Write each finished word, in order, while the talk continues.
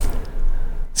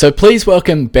So please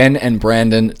welcome Ben and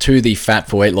Brandon to the Fat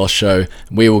for Weight Loss show.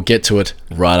 We will get to it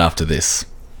right after this.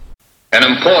 An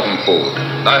important food,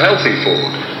 a healthy food,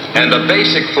 and a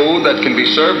basic food that can be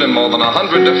served in more than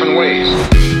 100 different ways.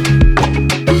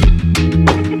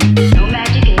 No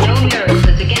magic and no miracles.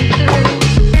 It's against the rules.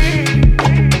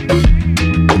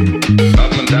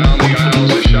 Up and down the aisles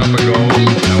the shopper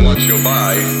goes, and what she'll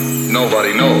buy,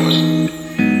 nobody knows.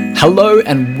 Hello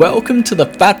and welcome to the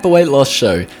Fat for Weight Loss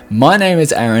show. My name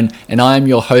is Aaron and I am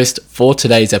your host for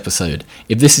today's episode.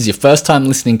 If this is your first time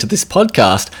listening to this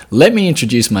podcast, let me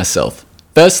introduce myself.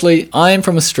 Firstly, I am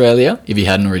from Australia, if you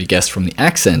hadn't already guessed from the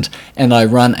accent, and I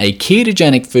run a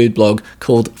ketogenic food blog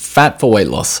called Fat for Weight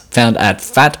Loss, found at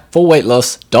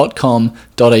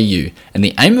fatforweightloss.com.au. And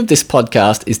the aim of this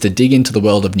podcast is to dig into the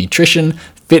world of nutrition,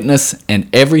 fitness, and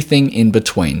everything in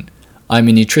between. I'm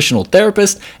a nutritional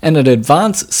therapist and an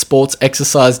advanced sports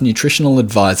exercise nutritional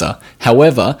advisor.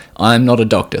 However, I am not a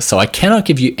doctor, so I cannot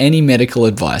give you any medical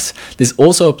advice. This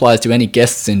also applies to any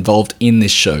guests involved in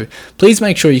this show. Please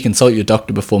make sure you consult your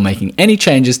doctor before making any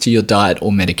changes to your diet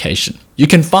or medication. You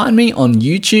can find me on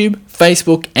YouTube,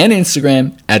 Facebook, and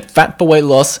Instagram at Fat for Weight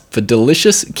Loss for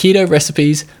delicious keto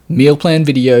recipes, meal plan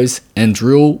videos, and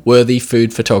drool-worthy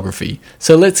food photography.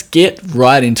 So let's get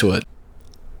right into it.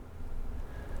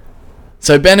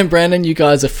 So Ben and Brandon, you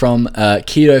guys are from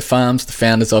Keto Farms, the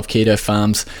founders of Keto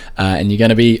Farms, and you're going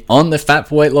to be on the Fat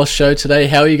for Weight Loss show today.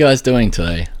 How are you guys doing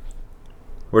today?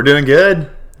 We're doing good.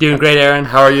 Doing great, Aaron.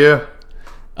 How are you?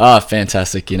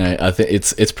 Fantastic. You know, I think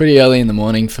it's pretty early in the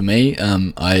morning for me.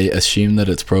 I assume that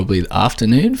it's probably the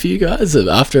afternoon for you guys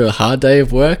after a hard day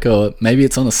of work, or maybe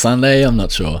it's on a Sunday. I'm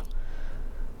not sure.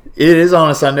 It is on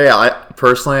a Sunday.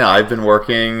 I've been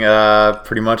working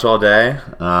pretty much all day.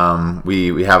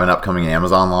 We have an upcoming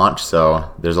Amazon launch,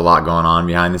 so there's a lot going on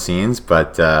behind the scenes.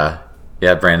 But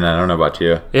yeah, Brandon, I don't know about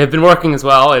you. Yeah, I've been working as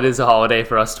well. It is a holiday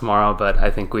for us tomorrow, but I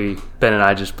think Ben and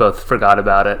I just both forgot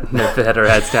about it and had our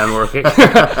heads down working.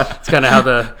 It's kind of how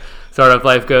the startup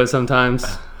life goes sometimes.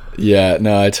 Yeah,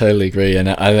 no, I totally agree, and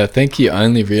I think you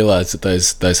only realize that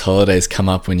those holidays come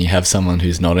up when you have someone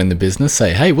who's not in the business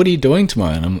say, "Hey, what are you doing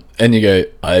tomorrow?" And you go,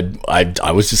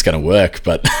 "I was just going to work,"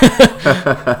 but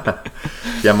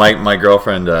yeah, my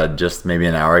girlfriend just maybe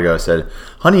an hour ago said,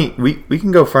 "Honey, we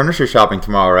can go furniture shopping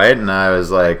tomorrow, right?" And I was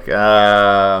like,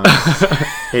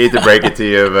 "Hate to break it to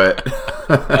you, but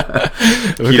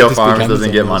Keto Farms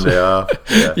doesn't get Monday off."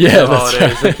 Yeah, that's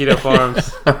holidays at Keto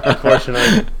Farms,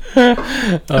 unfortunately.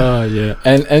 Oh yeah,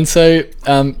 and so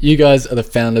you guys are the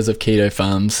founders of Keto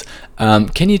Farms.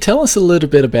 Can you tell us a little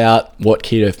bit about what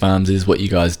Keto Farms is, what you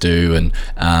guys do, and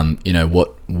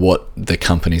what the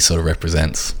company sort of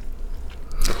represents?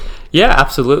 Yeah,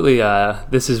 absolutely.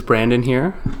 This is Brandon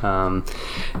here.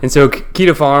 And so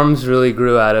Keto Farms really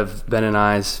grew out of Ben and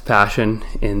I's passion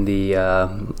in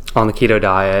on the keto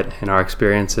diet and our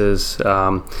experiences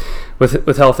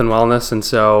with health and wellness. And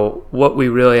so what we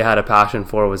really had a passion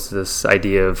for was this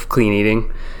idea of clean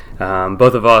eating.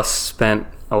 Both of us spent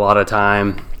a lot of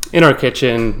time in our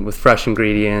kitchen with fresh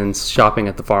ingredients, shopping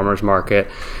at the farmer's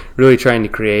market, really trying to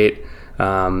create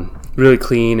really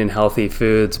clean and healthy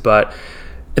foods. But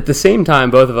at the same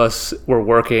time, both of us were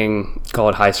working, call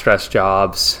it high-stress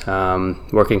jobs,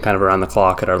 working kind of around the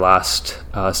clock at our last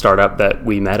startup that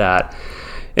we met at.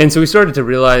 And so we started to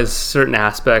realize certain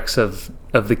aspects of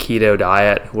the keto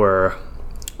diet were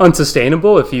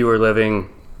unsustainable if you were living,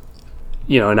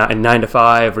 in 9 to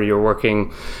 5, or you're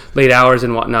working late hours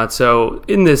and whatnot. So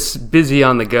in this busy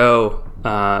on-the-go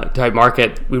type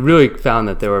market, we really found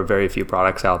that there were very few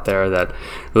products out there that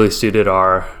really suited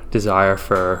our desire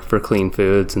for clean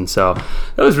foods. And so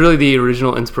that was really the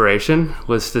original inspiration,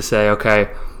 was to say, okay,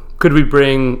 could we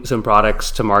bring some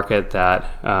products to market that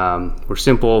were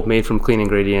simple, made from clean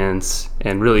ingredients,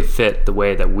 and really fit the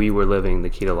way that we were living the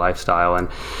keto lifestyle? And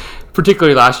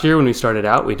particularly last year when we started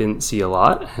out, we didn't see a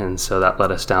lot, and so that led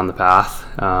us down the path.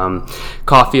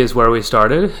 Coffee is where we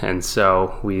started, and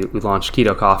so we launched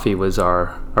Keto Coffee, was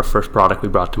our first product we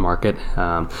brought to market.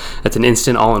 It's an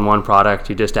instant all-in-one product.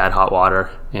 You just add hot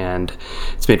water, and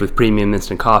it's made with premium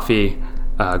instant coffee,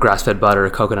 grass-fed butter,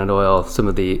 coconut oil, some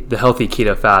of the healthy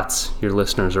keto fats your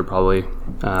listeners are probably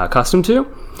accustomed to.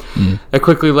 That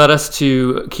quickly led us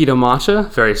to Keto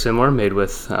Matcha, very similar, made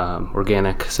with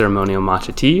organic ceremonial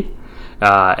matcha tea.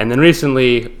 And then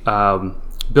recently,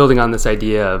 building on this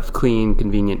idea of clean,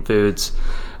 convenient foods,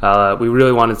 we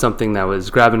really wanted something that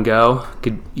was grab and go,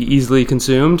 could be easily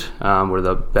consumed, where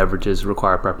the beverages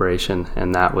require preparation,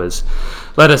 and that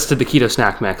led us to the Keto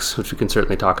Snack Mix, which we can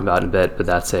certainly talk about in a bit, but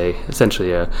that's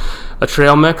essentially a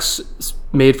trail mix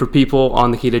made for people on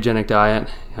the ketogenic diet.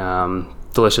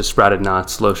 delicious sprouted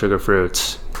nuts, low sugar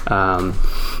fruits,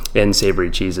 and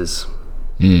savory cheeses.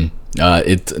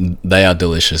 They are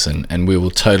delicious, and we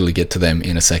will totally get to them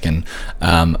in a second.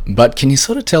 But can you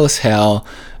sort of tell us how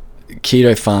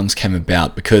Keto Farms came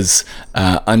about? Because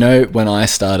I know when I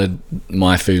started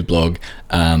my food blog,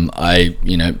 I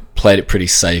played it pretty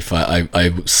safe.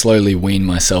 I slowly weaned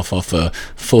myself off a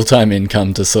full-time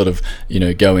income to sort of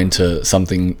go into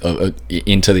something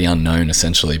into the unknown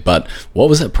essentially. But what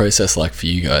was that process like for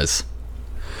you guys?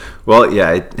 Well,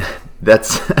 yeah,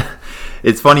 that's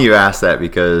it's funny you ask that,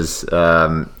 because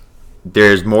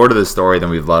there's more to the story than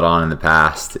we've let on in the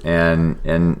past,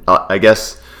 and I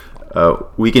guess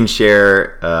we can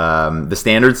share the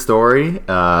standard story,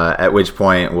 at which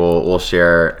point we'll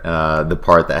share the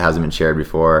part that hasn't been shared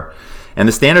before. And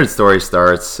the standard story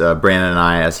starts, Brandon and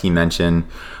I, as he mentioned,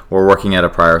 were working at a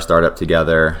prior startup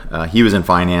together. He was in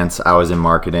finance, I was in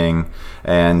marketing,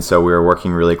 and so we were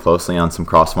working really closely on some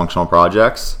cross-functional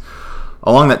projects.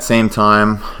 Along that same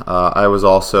time, I was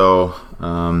also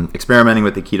experimenting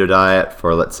with the keto diet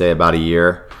for, let's say, about a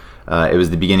year. It was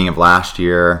the beginning of last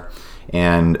year,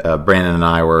 and Brandon and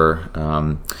I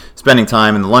were spending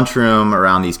time in the lunchroom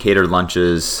around these catered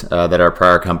lunches that our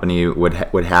prior company would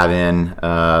have in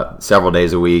several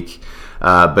days a week,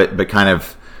 but kind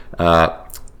of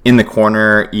in the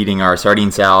corner eating our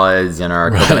sardine salads and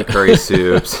our coconut curry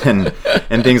soups and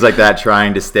things like that,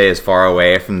 trying to stay as far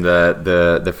away from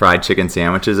the fried chicken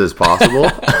sandwiches as possible.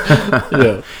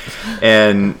 Yeah.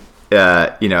 And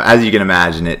as you can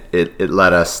imagine, it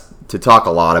led us to talk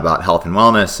a lot about health and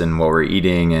wellness and what we're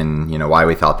eating and why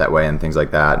we thought that way and things like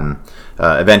that. And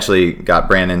eventually got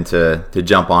Brandon to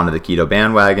jump onto the keto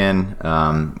bandwagon.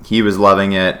 He was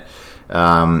loving it,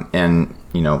 and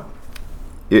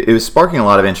it was sparking a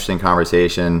lot of interesting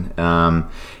conversation.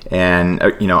 And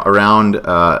around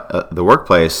the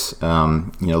workplace,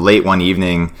 late one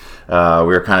evening, we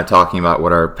were kind of talking about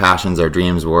what our passions, our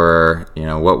dreams were,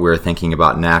 what we were thinking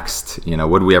about next,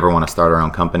 would we ever want to start our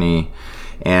own company?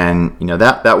 And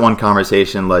that one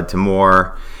conversation led to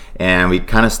more, and we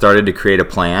kind of started to create a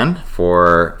plan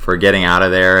for getting out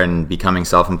of there and becoming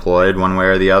self-employed one way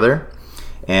or the other.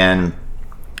 And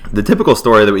the typical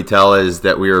story that we tell is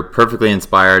that we were perfectly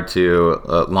inspired to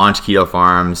launch Keto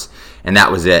Farms, and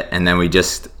that was it. And then we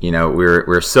just, we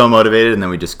were so motivated, and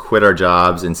then we just quit our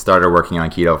jobs and started working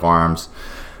on Keto Farms.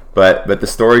 But the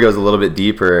story goes a little bit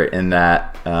deeper in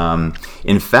that,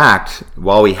 in fact,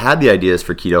 while we had the ideas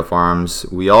for Keto Farms,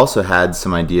 we also had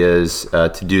some ideas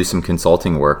to do some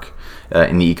consulting work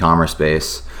in the e-commerce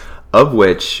space, of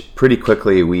which pretty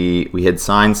quickly we had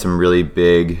signed some really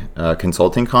big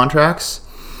consulting contracts.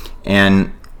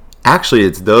 And actually,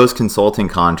 it's those consulting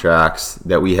contracts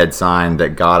that we had signed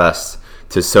that got us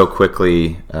to so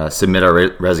quickly submit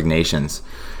our resignations.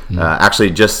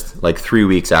 Actually, just like 3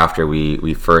 weeks after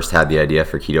we first had the idea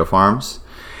for Keto Farms.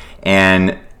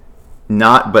 And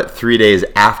not but 3 days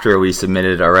after we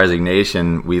submitted our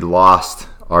resignation, we lost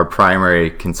our primary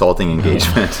consulting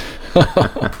engagement.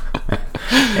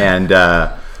 And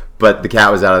but the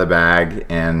cat was out of the bag,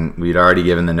 and we'd already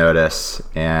given the notice.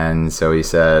 And so he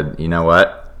said, you know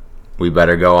what? We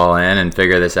better go all in and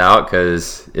figure this out,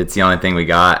 because it's the only thing we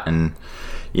got. And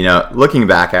looking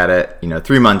back at it,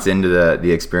 3 months into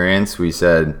the experience, we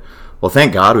said, well,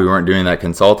 thank God we weren't doing that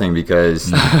consulting,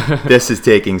 because this is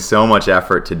taking so much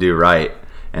effort to do right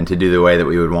and to do the way that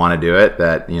we would want to do it,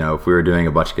 that, if we were doing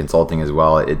a bunch of consulting as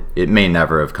well, it may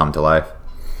never have come to life.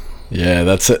 Yeah,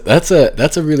 that's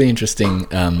a really interesting,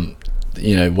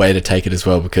 way to take it as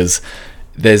well, because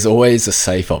there's always a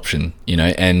safe option,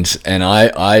 and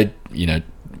I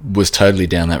was totally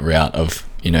down that route of,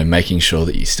 making sure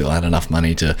that you still had enough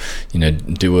money to,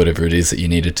 do whatever it is that you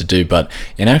needed to do. But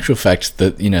in actual fact,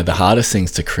 the hardest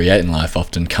things to create in life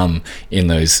often come in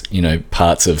those,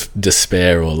 parts of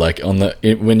despair, or like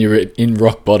when you're in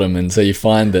rock bottom. And so you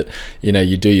find that,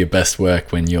 you do your best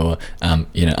work when you're,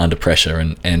 under pressure.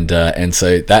 And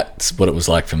so that's what it was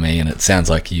like for me. And it sounds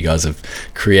like you guys have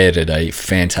created a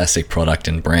fantastic product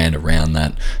and brand around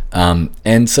that.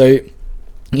 And so,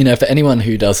 for anyone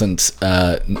who doesn't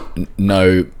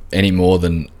know any more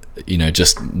than,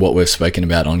 just what we've spoken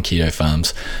about on Keto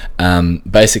Farms,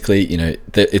 basically,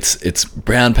 it's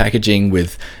brown packaging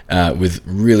with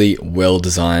really well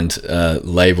designed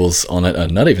labels on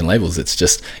it. Not even labels,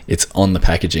 it's on the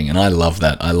packaging, and I love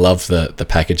that. I love the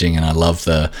packaging, and I love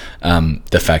the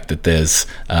fact that there's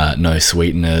no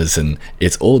sweeteners, and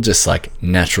it's all just like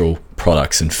natural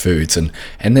products and foods, and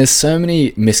there's so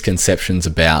many misconceptions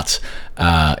about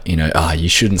you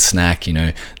shouldn't snack,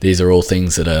 these are all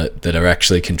things that are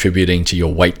actually contributing to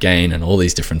your weight gain and all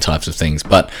these different types of things.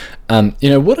 But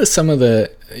what are some of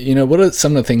the what are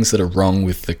some of the things that are wrong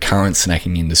with the current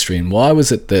snacking industry, and why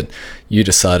was it that you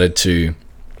decided to,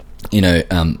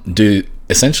 do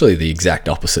essentially the exact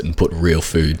opposite and put real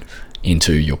food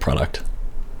into your product?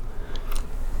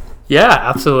 Yeah,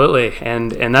 absolutely.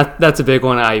 And that's a big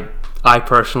one. I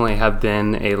personally have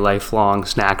been a lifelong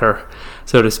snacker,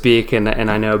 so to speak, and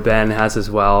I know Ben has as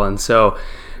well. And so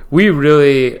we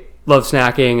really love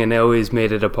snacking and always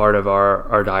made it a part of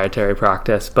our dietary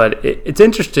practice. But it's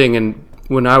interesting, and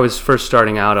when I was first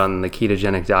starting out on the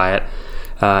ketogenic diet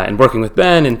and working with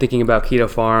Ben and thinking about Keto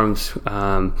Farms,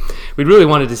 we really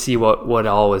wanted to see what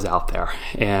all was out there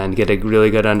and get a really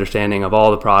good understanding of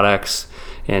all the products,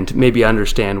 and maybe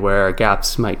understand where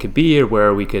gaps could be or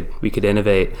where we could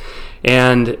innovate.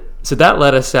 And so that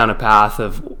led us down a path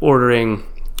of ordering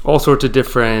all sorts of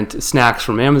different snacks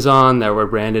from Amazon that were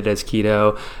branded as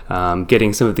keto,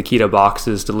 getting some of the keto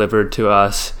boxes delivered to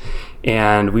us.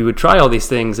 And we would try all these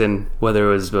things, and whether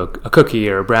it was a cookie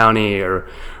or a brownie or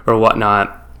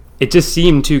whatnot, it just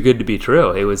seemed too good to be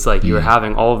true. It was like you were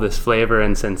having all of this flavor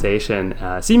and sensation,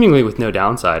 seemingly with no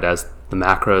downside, as the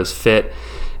macros fit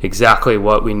exactly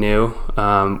what we knew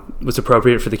was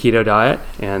appropriate for the keto diet,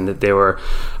 and that they were,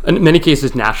 in many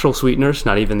cases, natural sweeteners,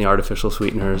 not even the artificial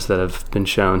sweeteners that have been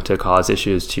shown to cause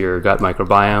issues to your gut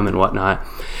microbiome and whatnot.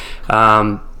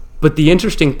 But the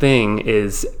interesting thing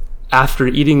is, after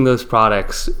eating those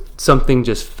products, something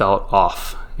just felt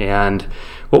off. And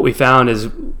what we found is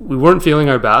we weren't feeling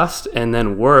our best, and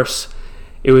then worse,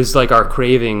 it was like our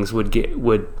cravings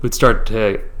would start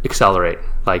to accelerate.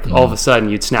 Like all of a sudden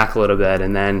you'd snack a little bit,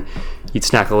 and then you'd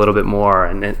snack a little bit more,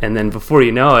 and then before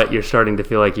you know it, you're starting to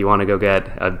feel like you want to go get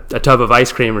a tub of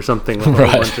ice cream or something with a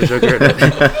whole bunch of sugar.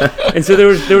 And so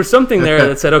there was something there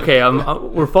that said, okay,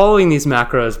 we're following these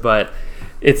macros, but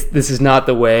this is not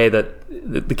the way that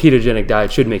the ketogenic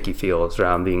diet should make you feel. It's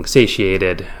around being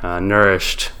satiated,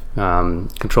 nourished,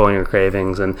 controlling your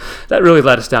cravings, and that really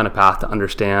led us down a path to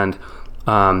understand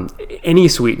any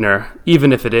sweetener,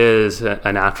 even if it is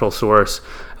a natural source,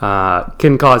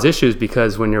 can cause issues,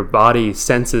 because when your body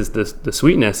senses the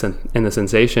sweetness and the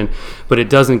sensation, but it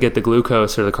doesn't get the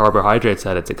glucose or the carbohydrates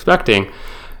that it's expecting,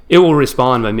 it will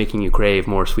respond by making you crave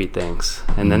more sweet things.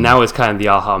 And then that was kind of the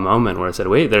aha moment where I said,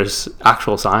 wait, there's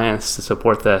actual science to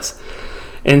support this.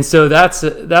 And so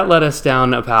that led us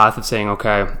down a path of saying,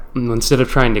 okay, instead of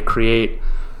trying to create,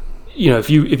 if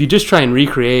you just try and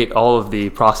recreate all of the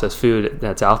processed food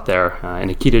that's out there in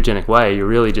a ketogenic way, you're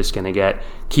really just going to get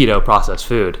keto processed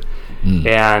food.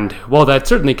 And while that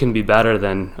certainly can be better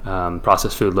than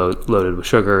processed food loaded with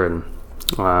sugar and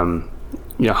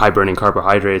high burning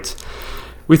carbohydrates,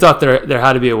 we thought there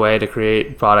had to be a way to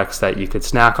create products that you could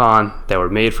snack on that were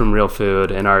made from real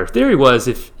food. And our theory was,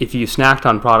 if you snacked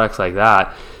on products like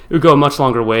that, it would go a much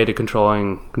longer way to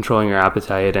controlling your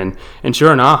appetite. And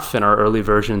sure enough, in our early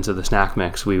versions of the snack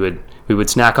mix, we would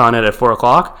snack on it at 4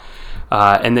 o'clock,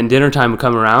 and then dinner time would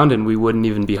come around and we wouldn't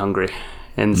even be hungry.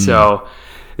 And so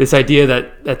this idea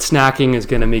that snacking is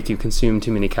going to make you consume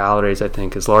too many calories, I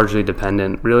think, is largely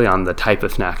dependent really on the type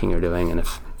of snacking you're doing. And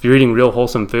if you're eating real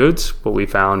wholesome foods, what we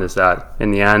found is that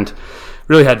in the end,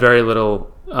 really had very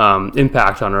little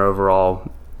impact on our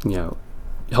overall,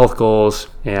 health goals,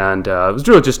 and it was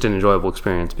really just an enjoyable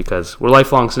experience, because we're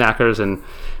lifelong snackers and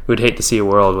we'd hate to see a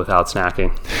world without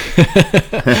snacking.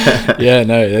 Yeah,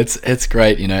 no, it's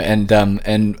great, and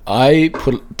I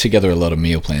put together a lot of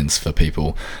meal plans for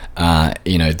people,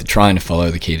 trying to follow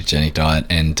the ketogenic diet,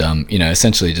 and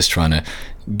essentially just trying to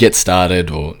get started,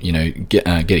 or get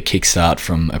a kickstart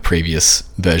from a previous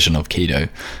version of keto,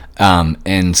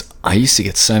 and I used to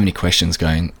get so many questions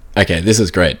going, okay, this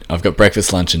is great, I've got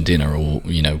breakfast, lunch and dinner, or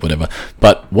whatever,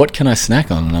 but what can I snack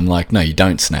on? And I'm like, no, you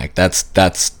don't snack. That's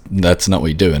not what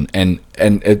you do.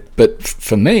 But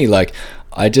for me, like,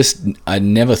 I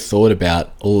never thought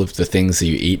about all of the things that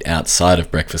you eat outside of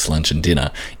breakfast, lunch and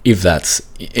dinner. If that's,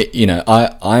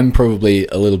 I'm probably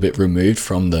a little bit removed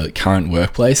from the current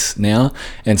workplace now,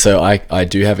 and so I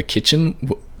do have a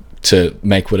kitchen to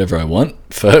make whatever I want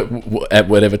at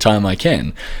whatever time I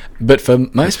can. But for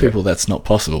most people, that's not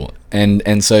possible.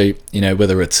 And so,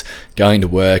 whether it's going to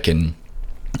work and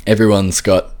everyone's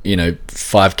got,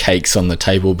 5 cakes on the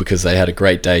table because they had a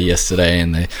great day yesterday,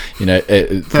 and they,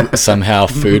 somehow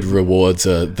food rewards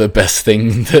are the best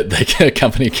thing that the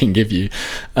company can give you.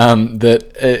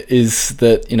 It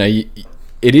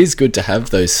is good to have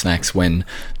those snacks when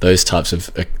those types of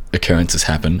occurrences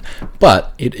happen,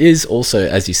 but it is also,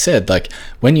 as you said, like,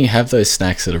 when you have those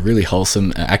snacks that are really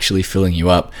wholesome, actually filling you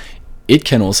up, it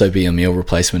can also be a meal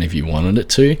replacement if you wanted it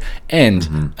to,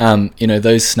 and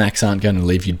those snacks aren't going to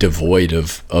leave you devoid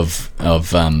of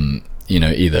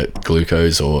either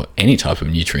glucose or any type of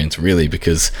nutrients really,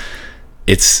 because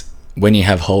it's when you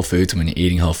have whole foods, when you're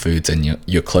eating whole foods and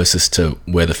you're closest to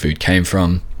where the food came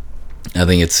from, I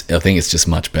think it's just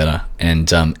much better. And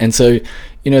so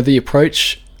the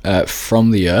approach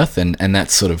from the earth, and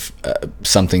that's sort of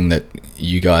something that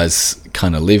you guys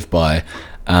kind of live by.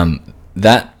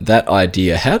 That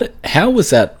idea, how was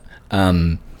that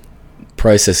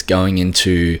process going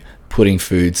into putting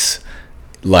foods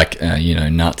like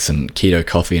nuts and keto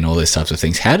coffee and all those types of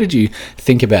things? How did you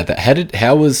think about that?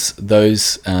 How was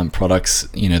those products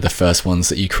the first ones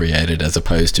that you created, as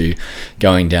opposed to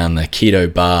going down the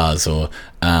keto bars or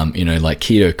like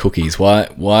keto cookies?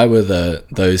 Why were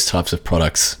those types of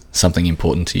products something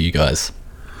important to you guys?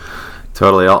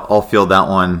 Totally, I'll field that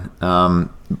one.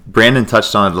 Brandon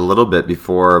touched on it a little bit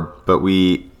before, but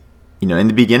we, in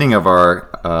the beginning of our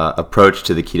approach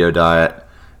to the keto diet,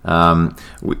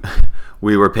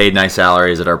 we were paid nice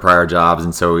salaries at our prior jobs,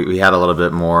 and so we had a little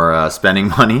bit more spending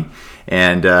money,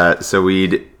 and so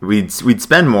we'd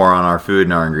spend more on our food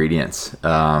and our ingredients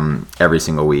every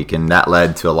single week, and that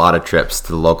led to a lot of trips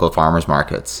to the local farmers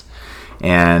markets.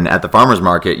 And at the farmers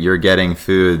market, you're getting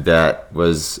food that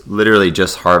was literally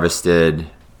just harvested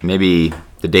maybe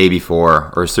the day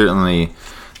before, or certainly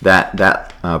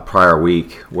that prior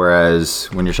week. Whereas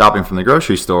when you're shopping from the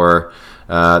grocery store,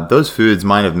 those foods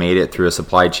might have made it through a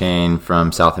supply chain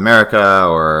from South America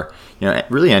or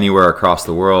really anywhere across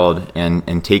the world,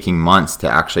 and taking months to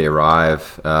actually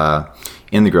arrive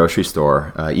in the grocery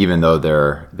store, even though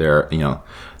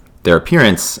their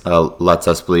appearance lets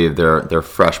us believe they're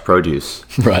fresh produce.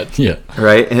 Right. Yeah.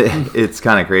 Right. It's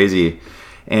kind of crazy,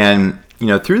 and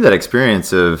through that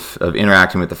experience of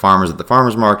interacting with the farmers at the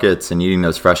farmers markets and eating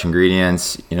those fresh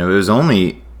ingredients, it was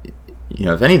only,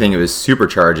 if anything, it was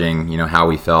supercharging, how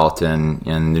we felt and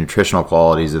the nutritional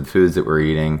qualities of the foods that we're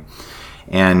eating.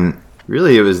 And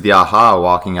really, it was the aha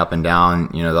walking up and down,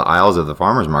 the aisles of the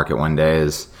farmers market one day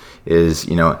is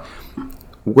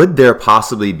would there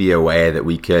possibly be a way that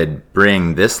we could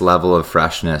bring this level of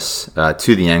freshness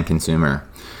to the end consumer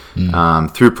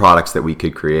through products that we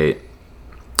could create?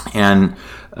 And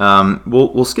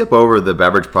we'll skip over the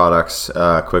beverage products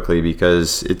quickly,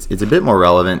 because it's a bit more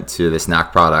relevant to the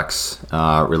snack products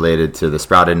related to the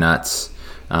sprouted nuts,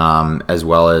 as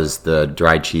well as the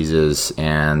dried cheeses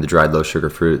and the dried low sugar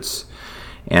fruits.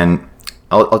 And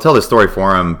I'll tell the story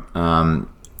for him.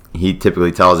 He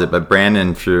typically tells it, but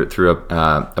Brandon, through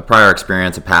a prior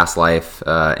experience, a past life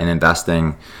in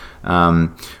investing,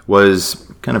 was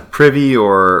kind of privy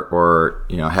or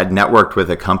had networked with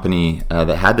a company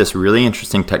that had this really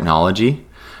interesting technology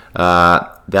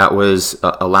that was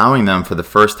allowing them for the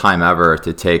first time ever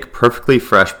to take perfectly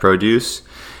fresh produce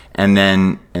and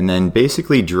then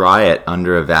basically dry it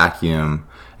under a vacuum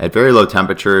at very low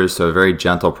temperatures, so a very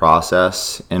gentle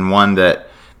process, and one that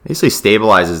basically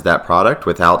stabilizes that product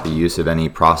without the use of any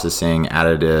processing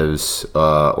additives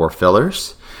or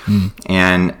fillers,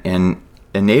 and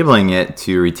enabling it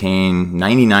to retain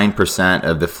 99%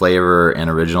 of the flavor and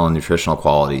original nutritional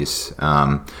qualities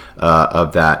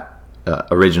of that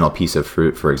original piece of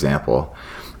fruit, for example.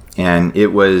 And it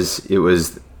was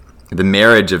the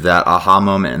marriage of that aha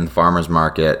moment in the farmer's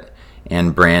market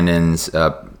and Brandon's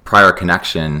prior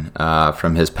connection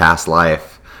from his past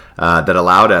life that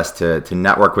allowed us to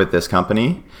network with this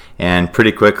company and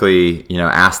pretty quickly,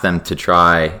 ask them to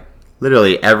try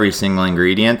literally every single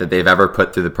ingredient that they've ever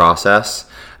put through the process.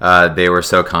 They were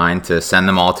so kind to send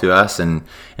them all to us, and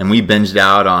we binged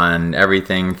out on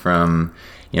everything from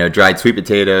dried sweet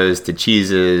potatoes to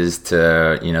cheeses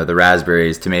to the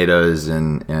raspberries, tomatoes,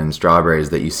 and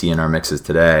strawberries that you see in our mixes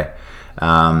today.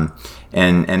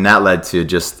 And that led to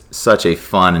just such a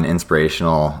fun and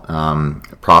inspirational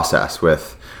process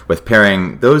with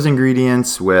pairing those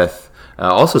ingredients with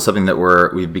also something that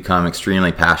we've become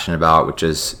extremely passionate about, which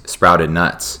is sprouted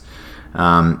nuts.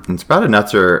 And sprouted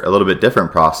nuts are a little bit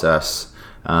different process,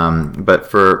 but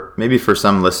for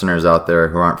some listeners out there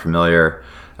who aren't familiar,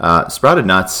 sprouted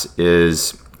nuts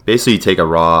is basically you take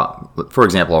for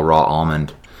example, a raw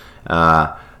almond.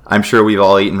 I'm sure we've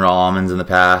all eaten raw almonds in the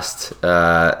past.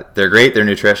 They're great, they're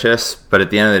nutritious, but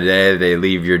at the end of the day, they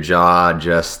leave your jaw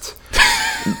just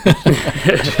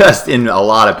in a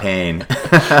lot of pain.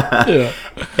 Yeah.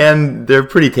 And they're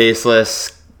pretty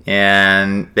tasteless,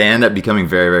 and they end up becoming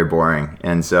very, very boring.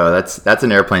 And so that's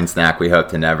an airplane snack we hope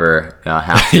to never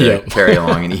have to carry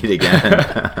along and eat again.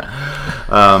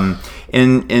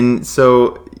 And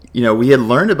so, we had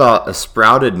learned about a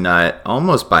sprouted nut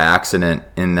almost by accident,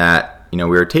 in that, we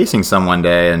were tasting some one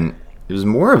day, and it was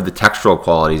more of the textural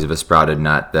qualities of a sprouted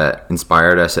nut that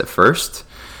inspired us at first.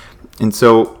 And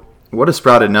so what a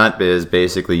sprouted nut is,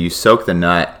 basically you soak the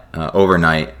nut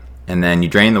overnight, and then you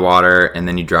drain the water, and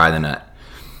then you dry the nut.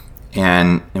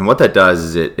 And what that does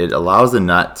is it allows the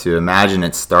nut to imagine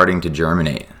it's starting to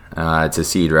germinate. It's a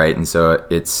seed, right? And so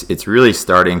it's really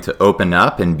starting to open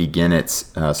up and begin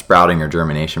its sprouting or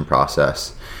germination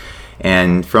process.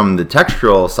 And from the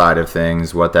textural side of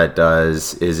things, what that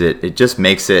does is it just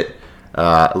makes it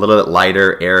a little bit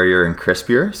lighter, airier, and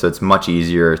crispier, so it's much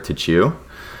easier to chew.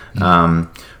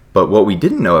 But what we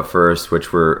didn't know at first,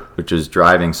 which is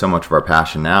driving so much of our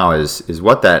passion now, is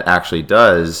what that actually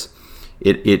does.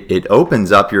 It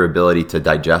opens up your ability to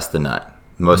digest the nut,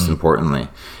 most importantly.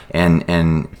 And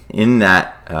in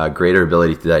that greater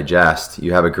ability to digest,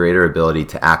 you have a greater ability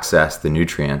to access the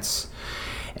nutrients.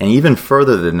 And even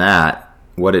further than that,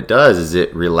 what it does is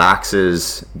it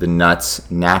relaxes the nut's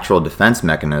natural defense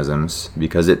mechanisms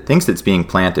because it thinks it's being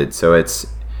planted. So it's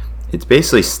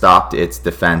basically stopped its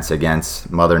defense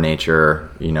against Mother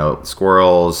Nature,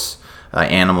 squirrels,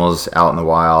 animals out in the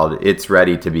wild. It's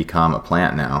ready to become a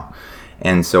plant now.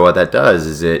 And so what that does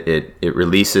is it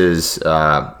releases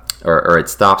or it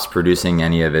stops producing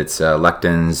any of its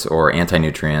lectins or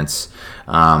anti-nutrients.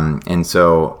 And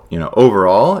so,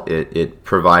 overall, it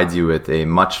provides you with a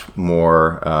much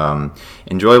more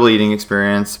enjoyable eating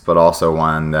experience, but also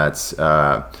one that's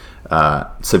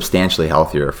substantially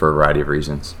healthier for a variety of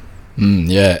reasons.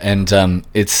 Yeah, and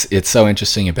it's so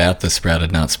interesting about the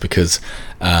sprouted nuts because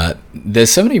there's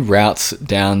so many routes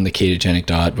down the ketogenic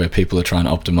diet where people are trying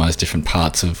to optimize different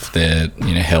parts of their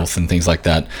health and things like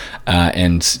that,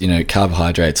 and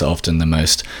carbohydrates are often the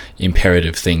most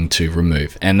imperative thing to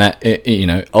remove, and that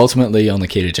ultimately on the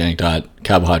ketogenic diet,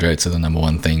 carbohydrates are the number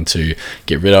one thing to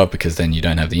get rid of because then you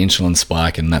don't have the insulin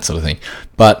spike and that sort of thing.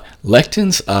 But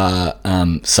lectins are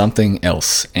something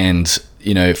else, and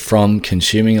from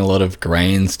consuming a lot of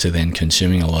grains to then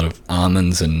consuming a lot of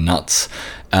almonds and nuts,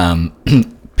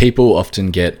 people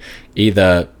often get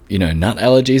either nut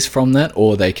allergies from that,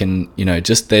 or they can they're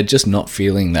just not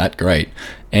feeling that great.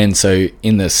 And so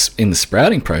in the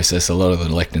sprouting process, a lot of the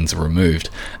lectins are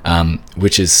removed,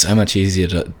 which is so much easier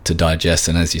to digest.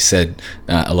 And as you said,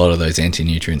 a lot of those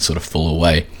anti-nutrients sort of fall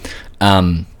away.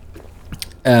 I'm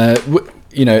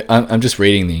just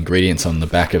reading the ingredients on the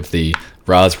back of the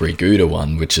raspberry Gouda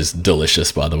one, which is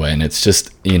delicious, by the way, and it's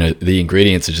just the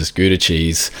ingredients are just Gouda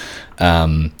cheese,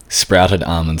 sprouted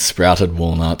almonds, sprouted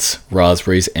walnuts,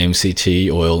 raspberries,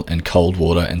 MCT oil, and cold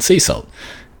water and sea salt.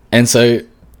 And so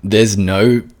there's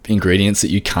no ingredients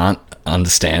that you can't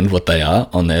understand what they are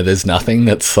on there. There's nothing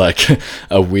that's like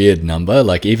a weird number,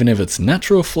 like even if it's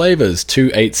natural flavors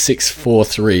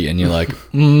 28643 and you're like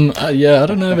yeah, I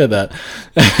don't know about that.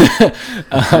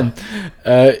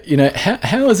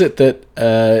 How is it that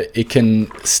it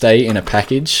can stay in a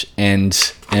package and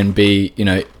be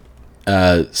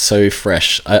so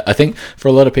fresh? I think for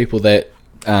a lot of people that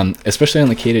especially on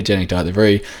the ketogenic diet, they're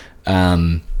very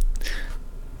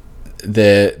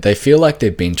they feel like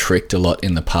they've been tricked a lot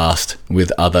in the past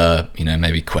with other,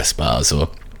 maybe Quest bars or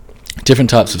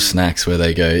different types of snacks where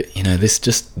they go, this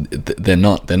just, they're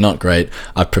not great.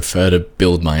 I prefer to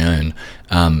build my own.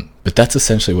 But that's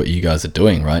essentially what you guys are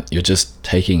doing, right? You're just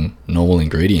taking normal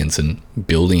ingredients and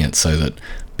building it so that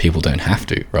people don't have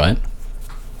to, right?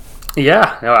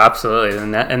 Yeah, no, absolutely.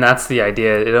 And that's the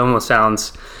idea. It almost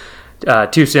sounds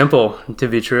too simple to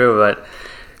be true, but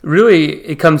really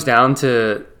it comes down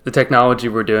to the technology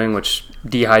we're doing, which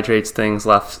dehydrates things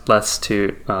less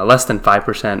than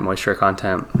 5% moisture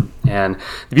content. And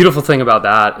the beautiful thing about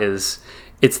that is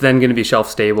it's then going to be shelf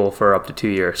stable for up to 2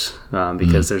 years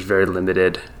because there's very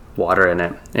limited water in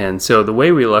it. And so the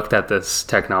way we looked at this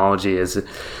technology is it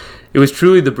was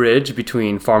truly the bridge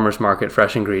between farmers market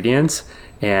fresh ingredients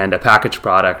and a packaged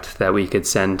product that we could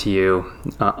send to you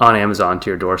on Amazon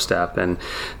to your doorstep. And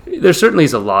there certainly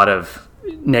is a lot of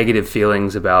negative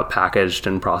feelings about packaged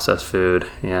and processed food,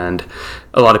 and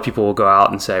a lot of people will go out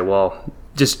and say, well,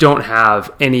 just don't have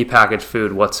any packaged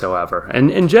food whatsoever,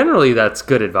 and generally that's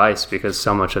good advice because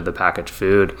so much of the packaged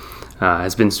food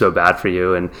has been so bad for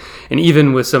you, and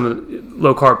even with some of the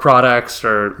low carb products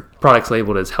or products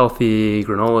labeled as healthy,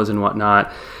 granolas and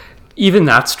whatnot, even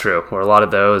that's true, where a lot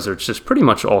of those are just pretty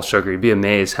much all sugar. You'd be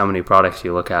amazed how many products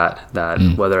you look at that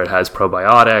whether it has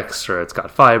probiotics or it's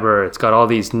got fiber, it's got all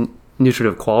these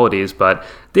nutritive qualities, but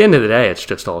at the end of the day, it's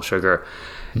just all sugar.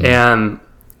 And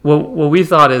what we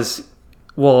thought is,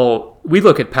 well, we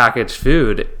look at packaged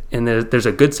food, and there's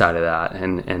a good side of that,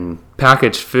 and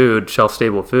packaged food,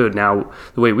 shelf-stable food. Now,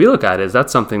 the way we look at it is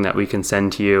that's something that we can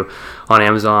send to you on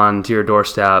Amazon to your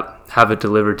doorstep, have it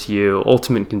delivered to you,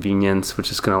 ultimate convenience,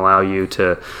 which is going to allow you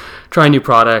to try new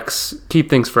products, keep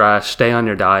things fresh, stay on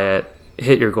your diet,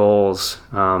 hit your goals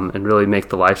and really make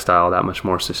the lifestyle that much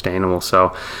more sustainable.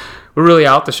 So we're really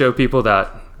out to show people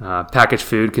that packaged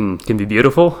food can be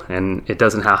beautiful, and it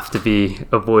doesn't have to be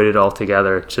avoided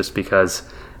altogether. Just because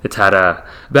it's had a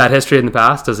bad history in the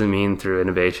past doesn't mean through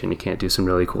innovation you can't do some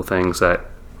really cool things that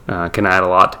can add a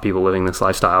lot to people living this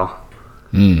lifestyle.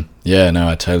 Yeah, no,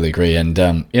 I totally agree. And,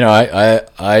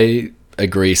 I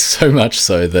agree so much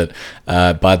so that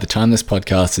by the time this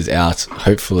podcast is out,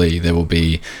 hopefully there will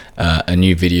be a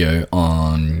new video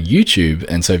on YouTube.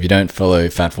 And so if you don't follow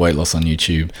Fat for Weight Loss on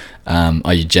YouTube,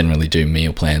 I generally do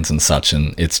meal plans and such,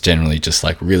 and it's generally just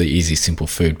like really easy, simple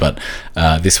food. But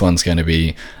this one's going to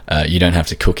be, you don't have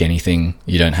to cook anything.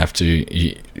 You don't have to,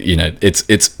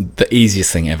 it's the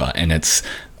easiest thing ever. And it's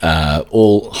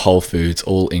all whole foods,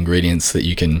 all ingredients that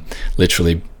you can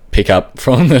literally pick up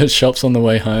from the shops on the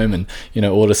way home, and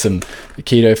order some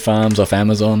Keto Farms off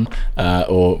Amazon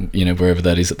or wherever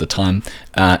that is at the time,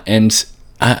 and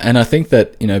I think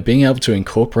that being able to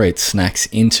incorporate snacks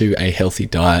into a healthy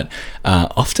diet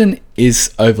often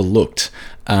is overlooked,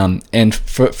 and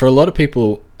for a lot of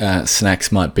people, snacks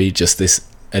might be just this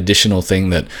additional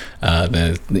thing that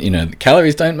the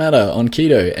calories don't matter on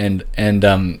keto,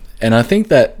 and I think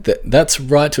that's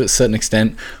right to a certain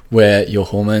extent, where your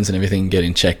hormones and everything get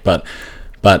in check, but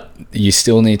you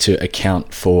still need to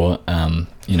account for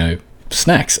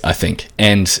snacks, I think,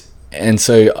 and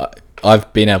so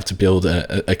I've been able to build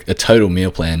a total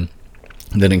meal plan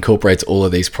that incorporates all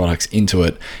of these products into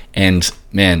it, and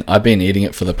man, I've been eating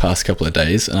it for the past couple of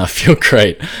days and I feel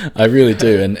great. I really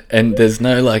do. And there's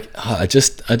no I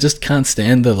just can't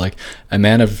stand the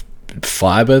amount of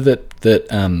fiber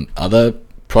that other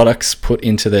products put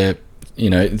into their,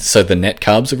 so the net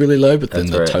carbs are really low, but then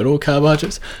the total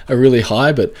carbohydrates are really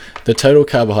high. But the total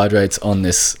carbohydrates on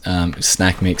this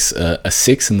snack mix are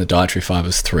 6 and the dietary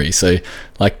fibers 3. So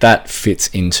that fits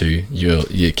into your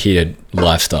keto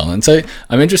lifestyle. And so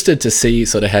I'm interested to see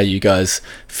sort of how you guys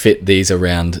fit these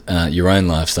around your own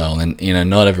lifestyle. And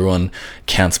not everyone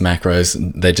counts macros;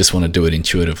 they just want to do it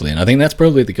intuitively. And I think that's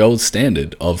probably the gold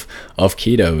standard of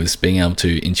keto, is being able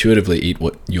to intuitively eat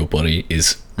what your body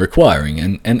is requiring.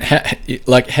 And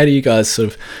how do you guys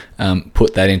sort of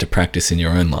put that into practice in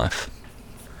your own life?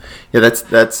 Yeah,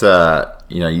 that's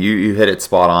you hit it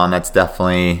spot on. That's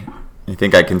definitely, I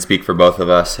think I can speak for both of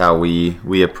us, how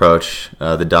we approach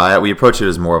the diet. We approach it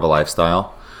as more of a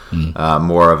lifestyle,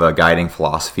 more of a guiding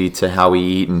philosophy to how we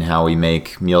eat and how we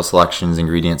make meal selections,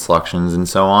 ingredient selections, and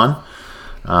so on.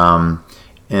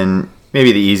 And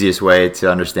maybe the easiest way to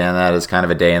understand that is kind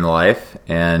of a day in the life.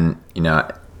 And,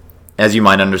 as you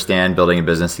might understand, building a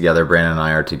business together, Brandon and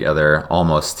I are together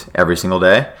almost every single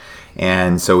day.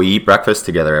 And so we eat breakfast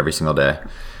together every single day.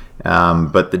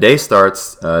 But the day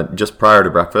starts just prior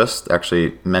to breakfast,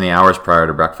 actually many hours prior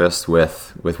to breakfast,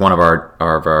 with one of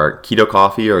our keto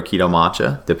coffee or keto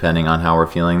matcha, depending on how we're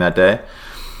feeling that day.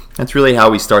 That's really how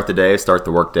we start the day, start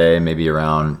the work day, maybe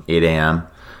around 8 a.m.,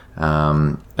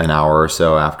 an hour or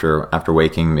so after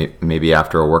waking, maybe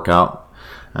after a workout.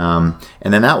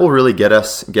 And then that will really get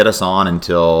us on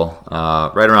until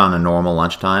right around a normal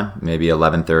lunchtime, maybe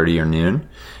 11:30 or noon.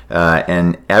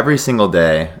 And every single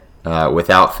day,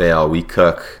 without fail, we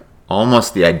cook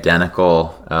almost the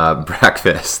identical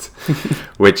breakfast,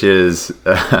 which is,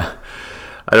 I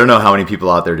don't know how many people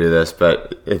out there do this,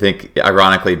 but I think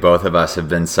ironically both of us have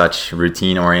been such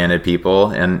routine-oriented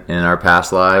people in our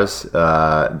past lives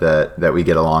that we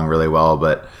get along really well.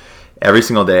 But every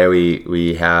single day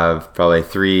we have probably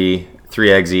three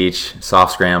eggs each,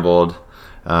 soft scrambled,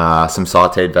 some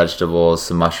sauteed vegetables,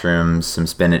 some mushrooms, some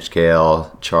spinach,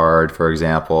 kale, chard, for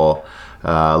example,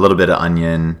 a little bit of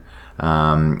onion,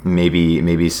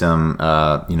 maybe some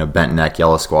bent neck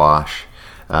yellow squash,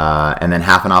 and then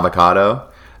half an avocado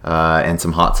and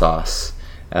some hot sauce,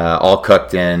 all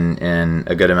cooked in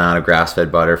a good amount of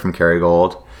grass-fed butter from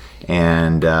Kerrygold.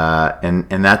 And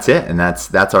that's it, and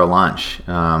that's our lunch.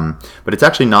 But it's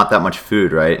actually not that much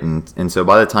food, right? And so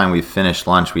by the time we've finished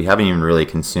lunch, we haven't even really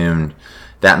consumed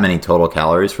that many total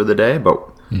calories for the day, but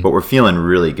we're feeling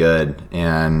really good,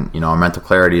 and our mental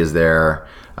clarity is there.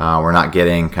 We're not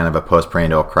getting kind of a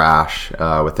postprandial crash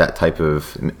with that type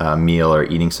of meal or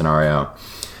eating scenario.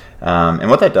 And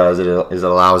what that does is it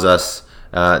allows us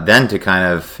then to kind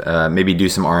of maybe do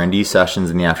some R&D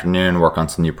sessions in the afternoon, work on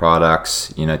some new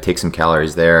products, take some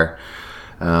calories there.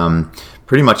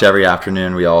 Pretty much every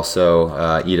afternoon we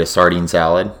also eat a sardine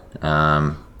salad,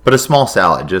 but a small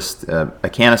salad, just a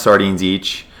can of sardines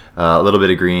each, a little bit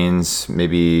of greens,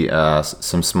 maybe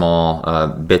some small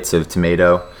bits of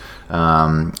tomato,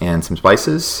 and some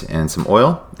spices and some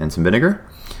oil and some vinegar.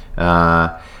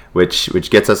 which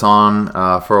gets us on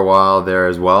for a while there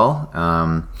as well.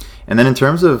 And then in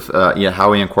terms of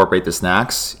how we incorporate the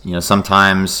snacks,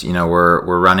 sometimes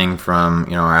we're running from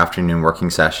our afternoon working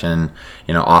session,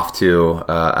 off to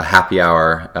a happy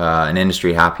hour, an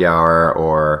industry happy hour,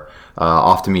 or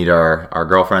off to meet our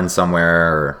girlfriends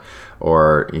somewhere,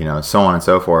 or so on and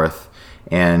so forth.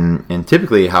 And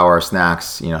typically how our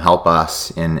snacks help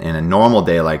us in a normal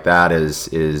day like that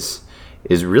is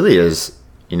really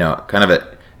kind of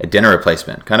a dinner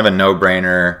replacement, kind of a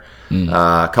no-brainer.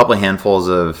 A couple of handfuls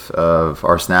of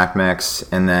our snack mix,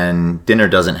 and then dinner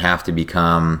doesn't have to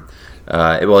become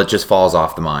it just falls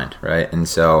off the mind, right? And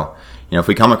so if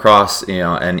we come across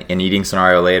an eating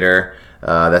scenario later,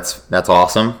 that's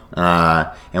awesome,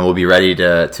 and we'll be ready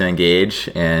to engage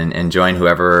and join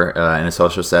whoever in a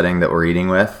social setting that we're eating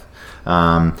with.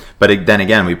 But then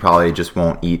again, we probably just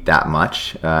won't eat that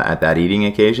much at that eating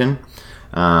occasion.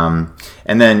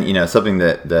 And then, something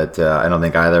that I don't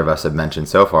think either of us have mentioned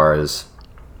so far is,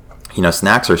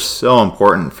 snacks are so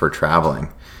important for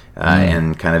traveling,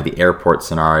 and kind of the airport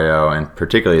scenario, and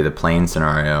particularly the plane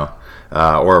scenario,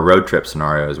 or a road trip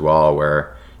scenario as well,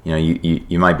 where,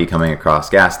 you might be coming across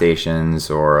gas stations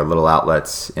or little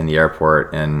outlets in the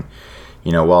airport, and,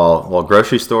 while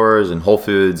grocery stores and Whole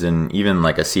Foods and even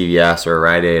like a CVS or a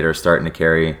Rite Aid are starting to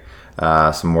carry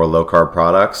some more low carb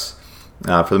products,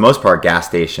 for the most part, gas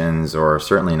stations, or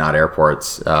certainly not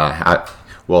airports,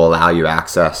 will allow you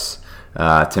access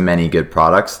to many good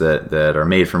products that are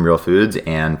made from real foods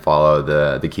and follow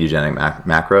the ketogenic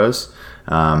macros.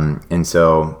 And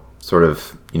so sort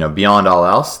of, beyond all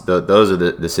else, those are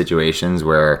the situations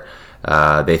where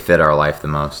they fit our life the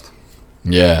most.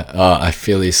 Yeah, I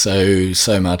feel you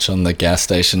so much on the gas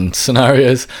station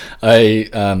scenarios. I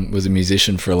was a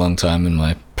musician for a long time in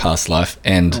my past life,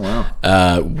 and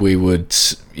we would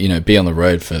be on the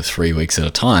road for 3 weeks at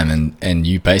a time, and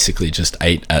you basically just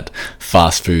ate at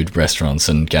fast food restaurants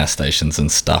and gas stations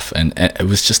and stuff, and it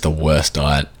was just the worst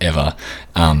diet ever.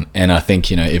 And I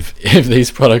think if these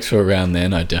products were around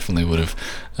then, I definitely would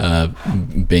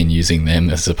have been using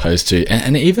them, as opposed to,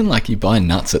 and even like you buy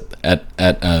nuts at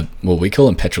we call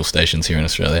them petrol stations here in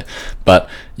Australia, but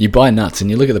you buy nuts and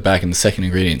you look at the back and the second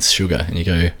ingredient's sugar, and you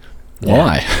go,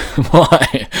 why?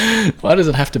 Why does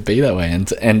it have to be that way?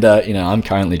 And I'm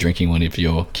currently drinking one of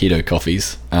your keto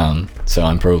coffees, so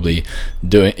I'm probably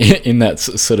doing in that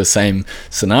sort of same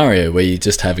scenario where you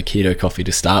just have a keto coffee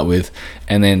to start with,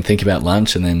 and then think about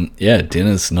lunch, and then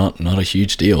dinner's not a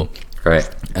huge deal. Right.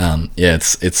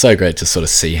 It's so great to sort of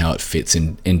see how it fits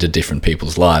into different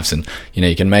people's lives, and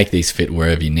you can make these fit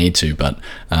wherever you need to, but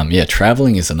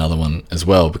traveling is another one as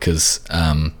well, because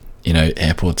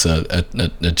airports are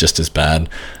just as bad,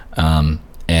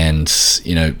 and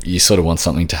you sort of want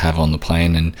something to have on the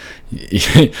plane, and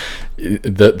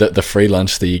the free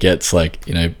lunch that you get's like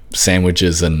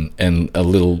sandwiches and a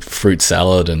little fruit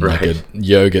salad and like a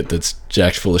yogurt that's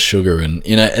jacked full of sugar, and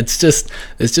there's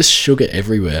just sugar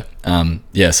everywhere.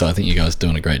 So I think you guys are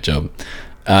doing a great job.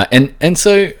 And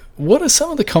so what are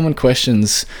some of the common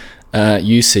questions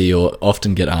you see or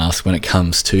often get asked when it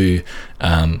comes to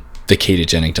the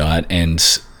ketogenic diet and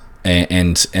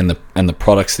the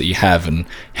products that you have and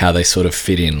how they sort of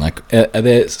fit in? Like, are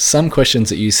there some questions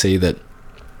that you see that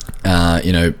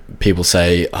people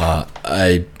say,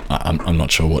 I'm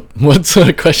not sure what sort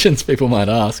of questions people might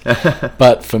ask,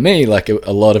 but for me, like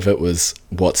a lot of it was,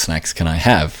 what snacks can I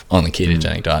have on the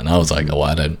ketogenic diet? And I was like,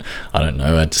 I don't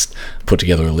know. I just put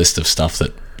together a list of stuff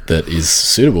that is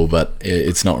suitable, but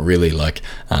it's not really like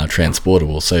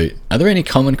transportable. So are there any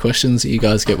common questions that you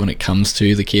guys get when it comes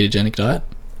to the ketogenic diet?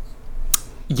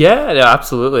 Yeah, no,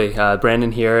 absolutely.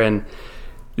 Brandon here, and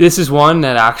this is one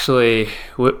that actually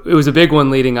it was a big one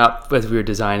leading up as we were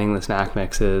designing the snack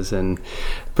mixes, and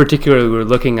particularly we were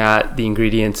looking at the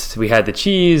ingredients. We had the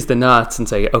cheese, the nuts, and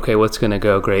say, okay, what's going to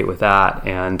go great with that?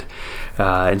 And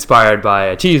inspired by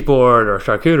a cheese board or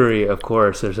charcuterie, of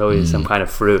course, there's always some kind of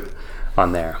fruit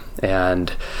on there.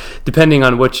 And depending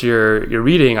on what you're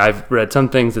reading, I've read some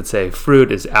things that say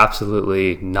fruit is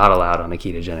absolutely not allowed on a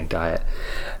ketogenic diet.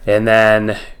 And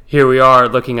then here we are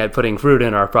looking at putting fruit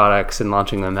in our products and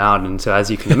launching them out. And so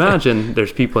as you can imagine,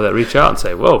 there's people that reach out and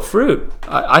say, whoa, fruit.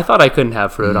 I thought I couldn't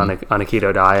have fruit on a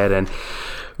keto diet. And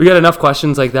we got enough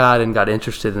questions like that and got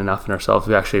interested enough in ourselves.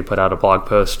 We actually put out a blog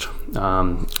post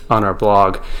on our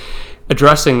blog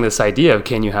addressing this idea of,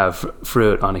 can you have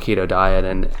fruit on a keto diet?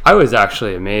 And I was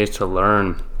actually amazed to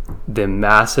learn the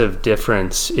massive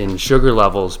difference in sugar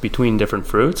levels between different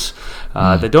fruits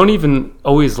that don't even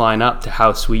always line up to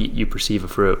how sweet you perceive a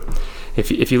fruit.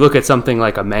 If you look at something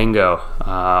like a mango,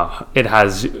 it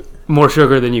has more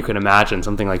sugar than you can imagine,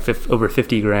 something like over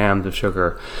 50 grams of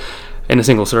sugar in a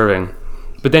single serving.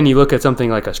 But then you look at something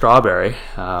like a strawberry,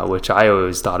 which I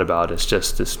always thought about as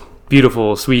just this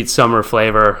beautiful, sweet summer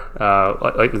flavor,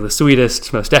 like the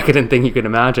sweetest, most decadent thing you can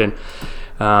imagine.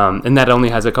 And that only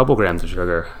has a couple grams of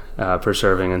sugar per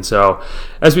serving. And so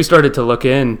as we started to look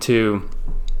into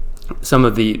some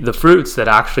of the fruits that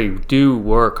actually do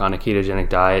work on a ketogenic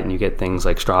diet, and you get things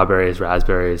like strawberries,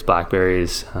 raspberries,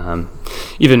 blackberries,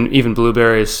 even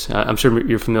blueberries. I'm sure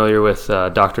you're familiar with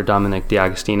Dr. Dominic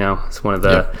D'Agostino. It's one of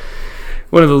the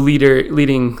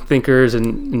leading thinkers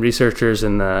and researchers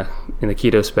in the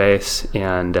keto space,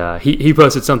 and he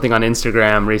posted something on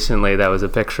Instagram recently that was a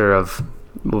picture of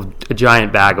a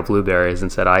giant bag of blueberries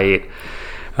and said, "I ate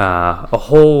a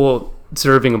whole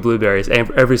serving of blueberries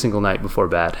every single night before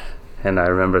bed." And I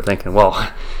remember thinking,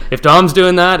 well, if Dom's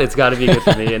doing that, it's got to be good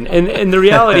for me. And the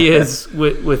reality is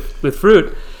with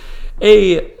fruit,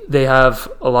 they have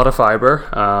a lot of fiber,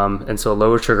 and so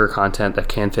lower sugar content that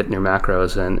can fit in your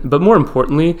macros. But more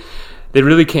importantly, they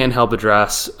really can help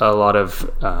address a lot of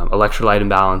electrolyte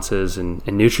imbalances and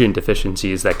nutrient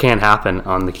deficiencies that can happen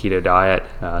on the keto diet,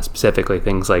 specifically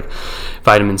things like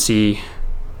vitamin C.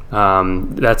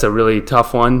 That's a really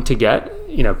tough one to get,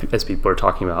 as people are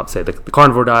talking about, say, the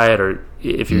carnivore diet, or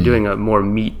if you're doing a more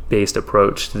meat-based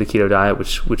approach to the keto diet,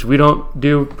 which we don't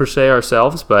do per se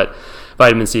ourselves, but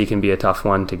vitamin C can be a tough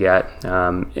one to get.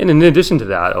 And in addition to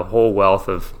that, a whole wealth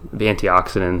of the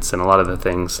antioxidants and a lot of the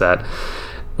things that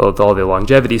all the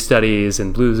longevity studies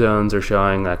and blue zones are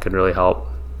showing that could really help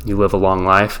you live a long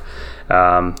life.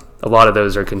 A lot of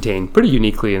those are contained pretty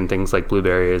uniquely in things like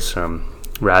blueberries,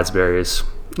 raspberries,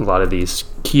 a lot of these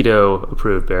keto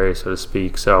approved berries, so to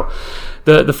speak. So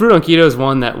the fruit on keto is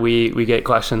one that we get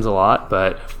questions a lot,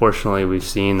 but fortunately we've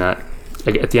seen that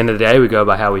at the end of the day we go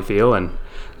by how we feel, and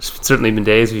there's certainly been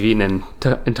days we've eaten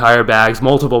entire bags,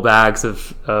 multiple bags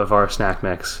of our snack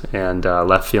mix, and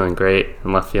left feeling great,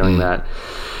 and left feeling that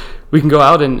we can go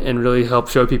out and really help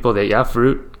show people that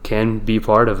fruit can be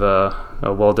part of a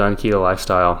well done keto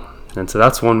lifestyle. And so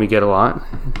that's one we get a lot.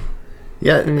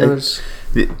 Yeah,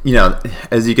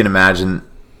 as you can imagine,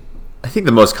 I think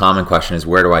the most common question is,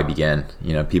 where do I begin?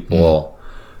 People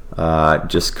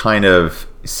just kind of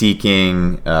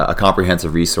seeking a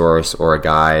comprehensive resource or a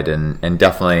guide, and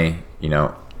definitely,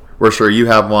 we're sure you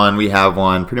have one, we have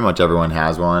one, pretty much everyone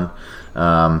has one.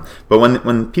 But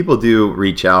when people do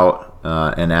reach out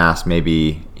and ask,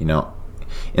 maybe,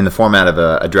 in the format of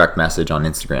a direct message on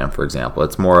Instagram, for example,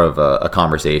 it's more of a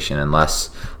conversation and less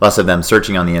of them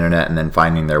searching on the internet and then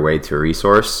finding their way to a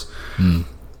resource,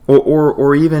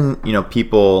 or even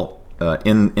people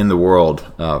in the world,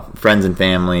 friends and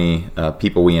family,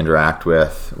 people we interact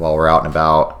with while we're out and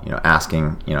about,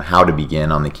 asking how to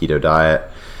begin on the keto diet.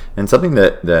 And something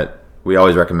that we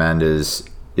always recommend is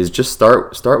just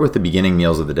start with the beginning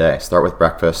meals of the day. Start with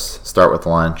breakfast. Start with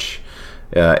lunch.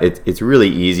 It's really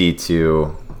easy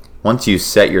to, once you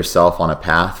set yourself on a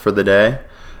path for the day,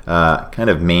 kind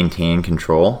of maintain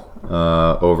control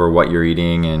over what you're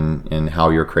eating and how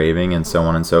you're craving and so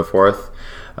on and so forth.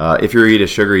 If you eat a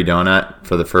sugary donut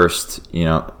for the first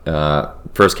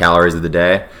calories of the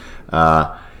day,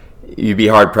 you'd be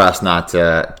hard pressed not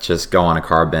to just go on a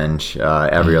carb binge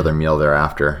every other meal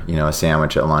thereafter. A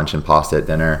sandwich at lunch and pasta at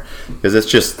dinner, because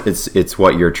it's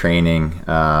what you're training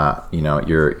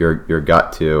your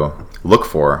gut to look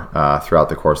for throughout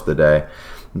the course of the day.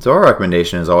 And so our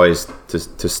recommendation is always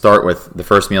to start with the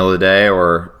first meal of the day,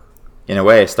 or in a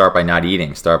way start by not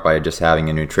eating. Start by just having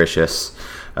a nutritious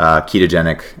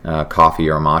ketogenic coffee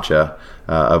or matcha,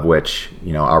 of which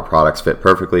our products fit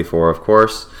perfectly for, of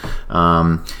course.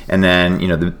 And then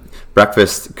the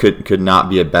breakfast could not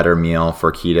be a better meal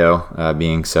for keto,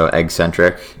 being so egg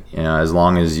centric. As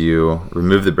long as you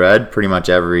remove the bread, pretty much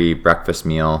every breakfast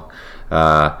meal,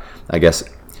 I guess,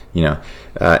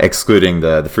 excluding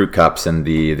the fruit cups and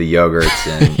the yogurts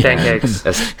and pancakes,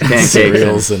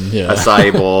 cereals and yeah.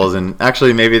 acai bowls, and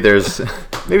actually maybe there's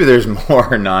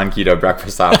more non-keto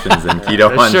breakfast options than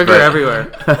keto ones. There's sugar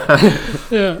everywhere.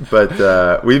 Yeah.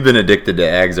 But we've been addicted to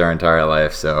eggs our entire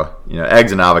life, so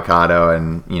eggs and avocado,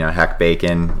 and heck,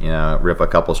 bacon. Rip a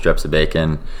couple strips of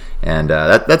bacon, and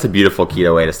that's a beautiful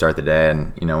keto way to start the day.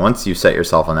 And once you set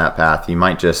yourself on that path, you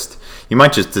might just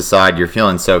decide you're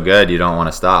feeling so good you don't want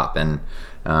to stop. And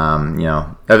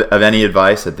of any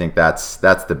advice, I think that's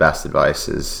the best advice,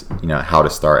 is how to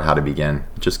start, how to begin.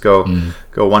 Just go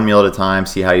one meal at a time,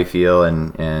 see how you feel,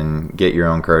 and get your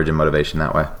own courage and motivation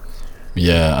that way.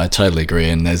 Yeah, I totally agree.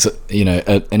 And there's,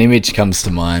 an image comes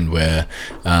to mind where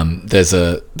there's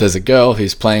a girl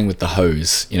who's playing with the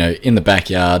hose, in the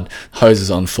backyard. Hose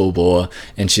is on full bore,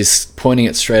 and she's pointing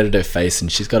it straight at her face,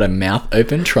 and she's got her mouth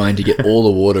open, trying to get all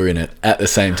the water in it at the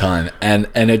same time, and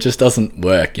it just doesn't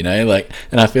work, And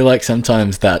I feel like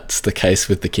sometimes that's the case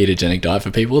with the ketogenic diet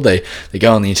for people. They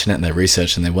go on the internet and they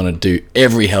research and they want to do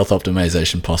every health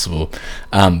optimization possible,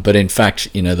 but in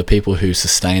fact, the people who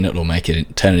sustain it or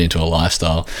turn it into a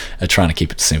lifestyle are trying to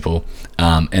keep it simple,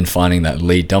 and finding that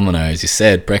lead domino, as you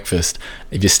said, breakfast.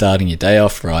 If you're starting your day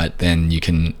off right, then you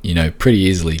can pretty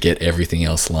easily get everything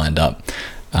else lined up.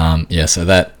 So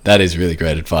that is really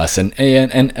great advice. And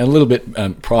a little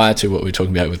bit prior to what we were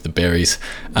talking about with the berries,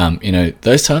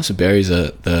 those types of berries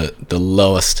are the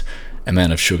lowest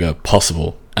amount of sugar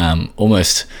possible,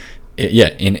 almost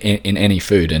in any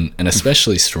food, and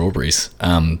especially strawberries.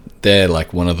 They're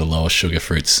like one of the lowest sugar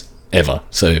fruits ever,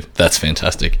 so that's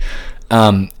fantastic.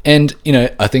 I think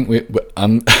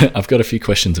I've got a few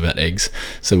questions about eggs,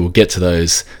 so we'll get to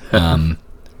those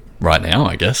right now,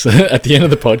 I guess. At the end of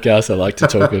the podcast, I like to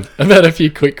talk about a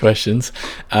few quick questions.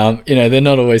 They're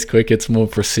not always quick, it's more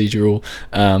procedural,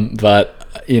 but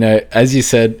as you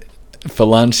said, for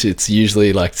lunch it's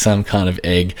usually like some kind of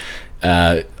egg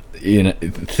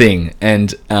thing,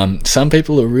 and some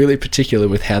people are really particular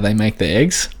with how they make their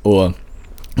eggs, or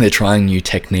they're trying new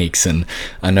techniques. And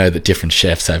I know that different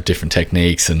chefs have different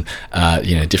techniques and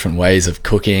different ways of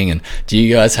cooking. And do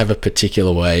you guys have a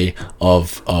particular way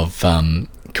of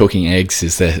cooking eggs?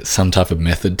 Is there some type of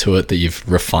method to it that you've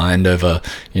refined over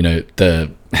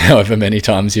the however many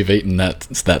times you've eaten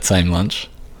that same lunch?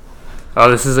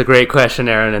 Oh, this is a great question,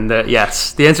 Aaron. And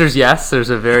yes, the answer is yes. There's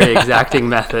a very exacting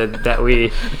method that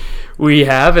we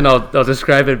have, and I'll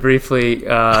describe it briefly.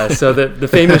 So the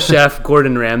famous chef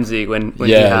Gordon Ramsay, when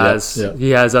he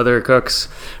has other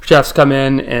chefs come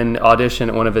in and audition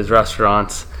at one of his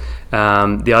restaurants,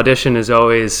 the audition is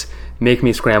always make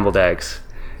me scrambled eggs.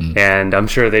 And I'm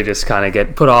sure they just kind of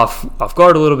get put off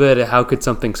guard a little bit at how could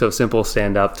something so simple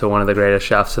stand up to one of the greatest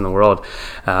chefs in the world.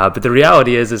 But the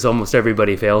reality is almost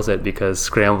everybody fails it, because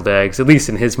scrambled eggs, at least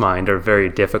in his mind, are very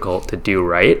difficult to do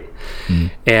right.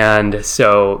 And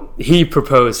so he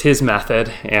proposed his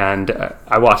method, and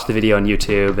I watched the video on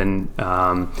YouTube and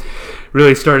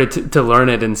really started to learn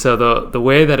it. And so the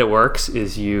way that it works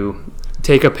is you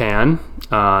take a pan,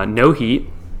 no heat,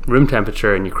 room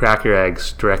temperature, and you crack your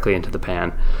eggs directly into the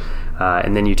pan,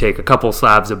 and then you take a couple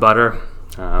slabs of butter,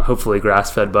 hopefully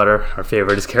grass-fed butter. Our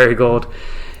favorite is Kerrygold,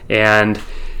 and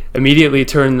immediately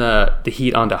turn the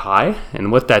heat onto high.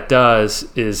 And what that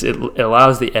does is it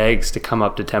allows the eggs to come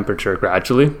up to temperature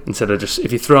gradually, instead of just,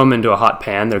 if you throw them into a hot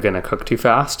pan, they're going to cook too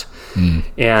fast.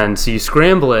 And so you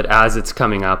scramble it as it's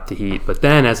coming up the heat, but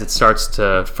then as it starts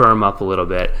to firm up a little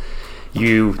bit,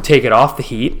 you take it off the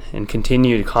heat and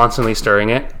continue constantly stirring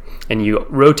it, and you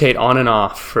rotate on and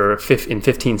off in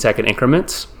 15-second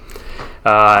increments.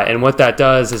 And what that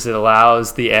does is it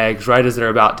allows the eggs, right as they're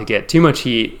about to get too much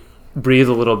heat, breathe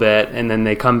a little bit, and then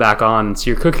they come back on. So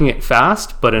you're cooking it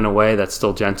fast, but in a way that's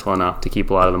still gentle enough to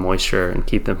keep a lot of the moisture and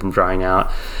keep them from drying out.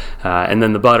 And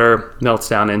then the butter melts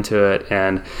down into it.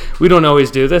 And we don't always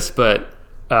do this, but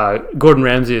Gordon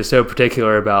Ramsay is so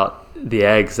particular about the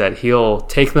eggs that he'll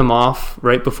take them off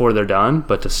right before they're done,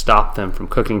 but to stop them from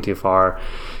cooking too far,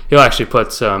 he'll actually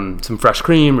put some fresh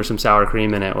cream or some sour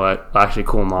cream in it, what will actually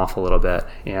cool them off a little bit.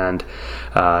 And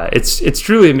it's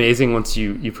truly amazing once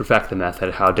you perfect the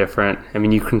method, how different. I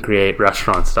mean, you can create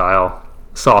restaurant style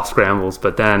soft scrambles,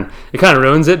 but then it kind of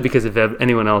ruins it, because if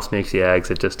anyone else makes the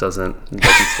eggs, it just doesn't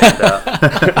stand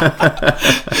out.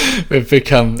 We've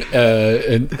become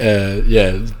very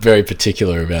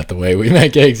particular about the way we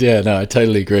make eggs. Yeah, no, I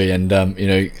totally agree. And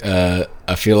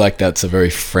I feel like that's a very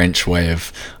French way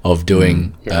of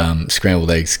doing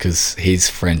scrambled eggs, because he's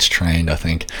French trained, I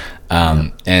think.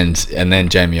 And then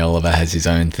Jamie Oliver has his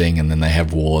own thing, and then they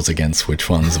have wars against which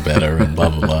ones are better and blah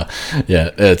blah blah. Yeah,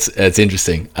 it's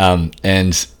interesting.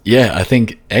 And yeah, I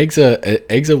think eggs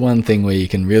are one thing where you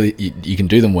can really you can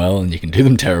do them well and you can do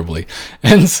them terribly.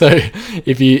 And so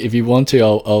if you want to,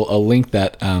 I'll link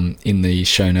that in the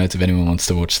show notes if anyone wants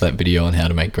to watch that video on how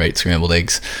to make great scrambled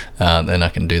eggs. Then I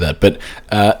can do that. But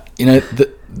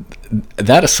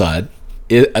that aside,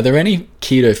 are there any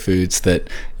keto foods that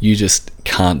you just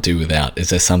can't do without? Is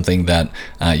there something that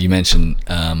you mentioned?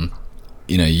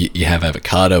 You have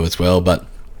avocado as well, but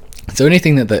is there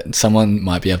anything that someone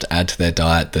might be able to add to their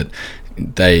diet that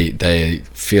they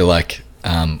feel like,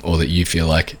 or that you feel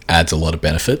like adds a lot of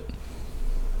benefit?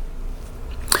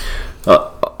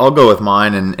 I'll go with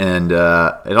mine, and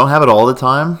I don't have it all the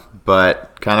time,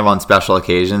 but kind of on special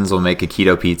occasions, we'll make a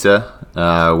keto pizza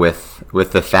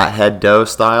with the fathead dough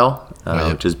style,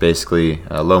 which is basically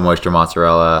low moisture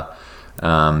mozzarella,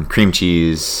 cream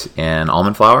cheese, and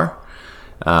almond flour.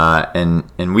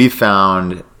 And we've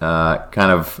found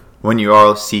kind of when you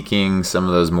are seeking some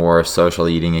of those more social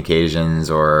eating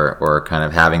occasions or kind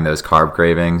of having those carb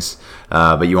cravings,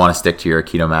 but you want to stick to your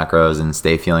keto macros and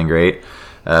stay feeling great,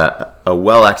 a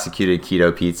well-executed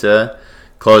keto pizza,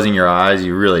 closing your eyes,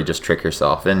 you really just trick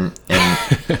yourself. And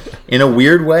in a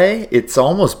weird way, it's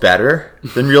almost better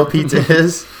than real pizza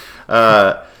is.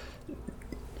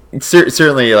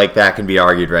 Certainly, like, that can be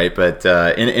argued, right? But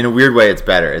in a weird way, it's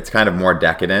better. It's kind of more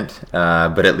decadent,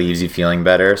 but it leaves you feeling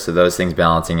better. So those things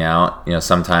balancing out,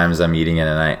 sometimes I'm eating it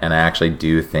and I actually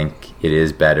do think it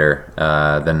is better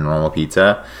than normal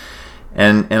pizza.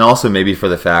 And also maybe for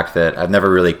the fact that I've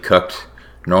never really cooked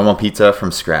normal pizza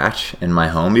from scratch in my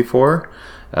home before.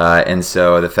 And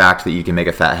so the fact that you can make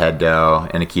a fathead dough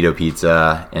and a keto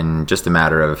pizza in just a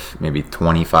matter of maybe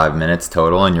 25 minutes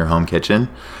total in your home kitchen,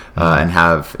 and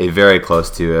have a very close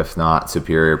to, if not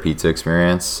superior, pizza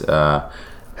experience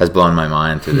has blown my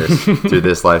mind through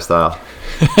this lifestyle.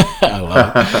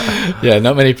 Wow. Yeah,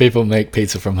 not many people make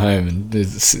pizza from home, and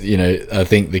I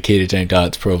think the ketogenic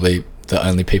diet's probably the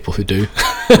only people who do.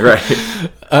 Right.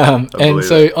 And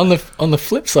so on the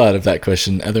flip side of that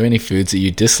question, are there any foods that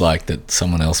you dislike that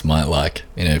someone else might like?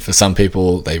 For some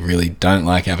people, they really don't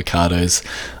like avocados.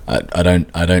 I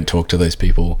don't talk to those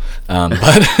people.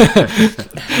 But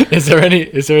is there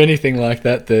anything like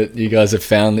that you guys have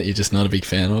found that you're just not a big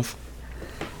fan of?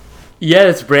 Yeah,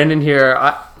 it's Brandon here.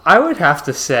 I would have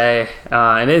to say,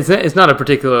 and it's not a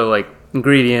particular like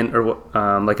ingredient or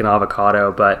like an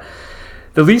avocado, but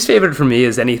the least favorite for me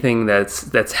is anything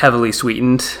that's heavily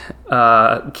sweetened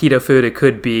keto food. It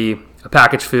could be a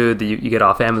packaged food that you get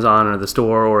off Amazon or the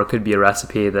store, or it could be a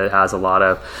recipe that has a lot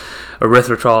of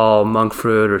erythritol, monk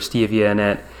fruit, or stevia in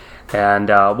it. And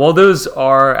while those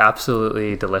are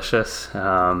absolutely delicious,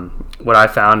 what I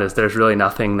found is there's really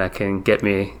nothing that can get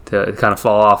me to kind of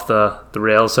fall off the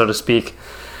rails, so to speak,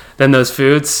 than those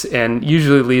foods, and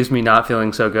usually leaves me not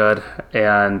feeling so good,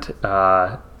 and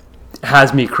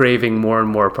has me craving more and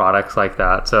more products like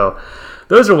that. So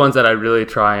those are ones that I really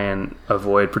try and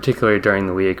avoid, particularly during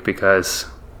the week, because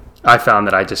I found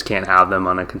that I just can't have them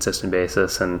on a consistent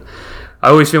basis. And I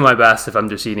always feel my best if I'm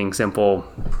just eating simple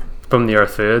from the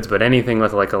earth foods, but anything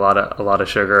with like a lot of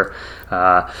sugar,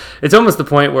 it's almost the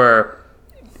point where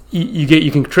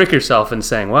you can trick yourself in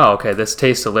saying, well, okay, this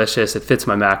tastes delicious, it fits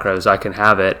my macros, I can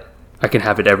have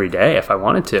it every day if I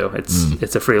wanted to.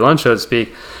 It's a free lunch, so to speak,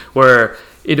 where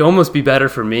it'd almost be better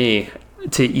for me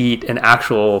to eat an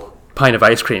actual pint of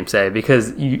ice cream, say,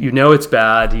 because you know it's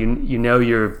bad, you know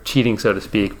you're cheating, so to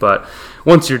speak, but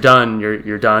once you're done,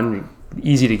 you're done.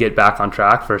 Easy to get back on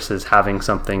track versus having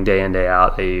something day in, day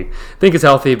out that you think is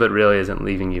healthy but really isn't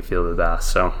leaving you feel the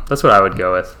best. So that's what I would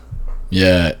go with.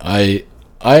 Yeah, I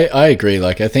agree.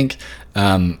 Like, I think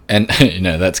and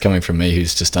that's coming from me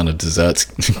who's just done a desserts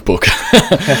book.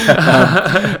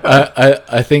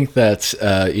 I think that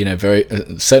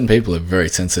certain people are very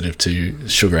sensitive to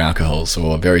sugar alcohols,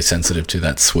 or very sensitive to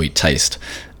that sweet taste.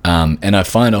 And I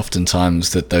find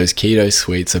oftentimes that those keto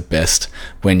sweets are best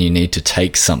when you need to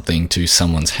take something to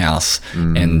someone's house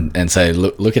and say,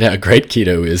 look at how great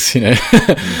keto is,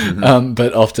 Mm-hmm.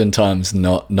 But oftentimes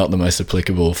not the most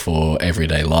applicable for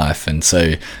everyday life. And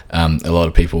so a lot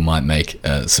of people might make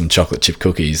some chocolate chip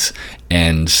cookies,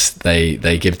 and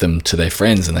they give them to their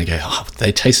friends, and they go, oh,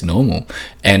 they taste normal.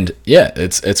 And yeah,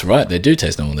 it's right, they do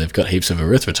taste normal. They've got heaps of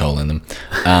erythritol in them.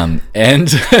 And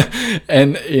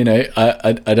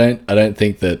I don't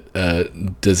think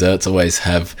that desserts always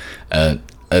have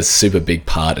a super big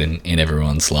part in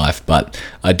everyone's life, but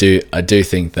I do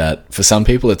think that for some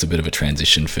people it's a bit of a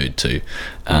transition food too.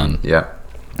 I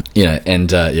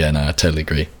totally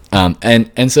agree.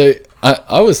 And so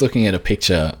I was looking at a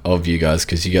picture of you guys,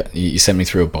 because you sent me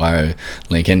through a bio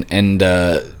link, and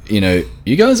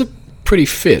you guys are pretty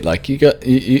fit. Like,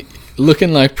 you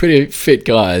looking like pretty fit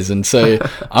guys, and so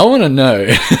I want to know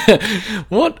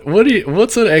what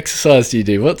sort of exercise do you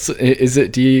do?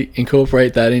 Do you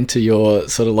incorporate that into your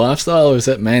sort of lifestyle, or is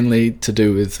that mainly to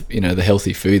do with the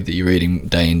healthy food that you're eating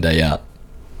day in, day out?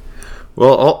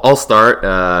 Well, I'll start.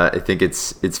 I think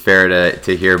it's fair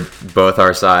to hear both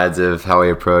our sides of how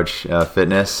we approach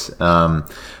fitness.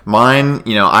 Mine,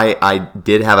 I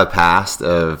did have a past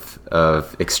of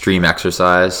extreme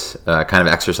exercise, kind of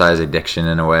exercise addiction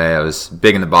in a way. I was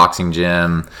big in the boxing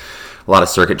gym, a lot of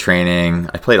circuit training.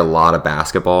 I played a lot of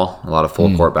basketball, a lot of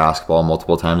full court basketball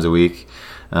multiple times a week.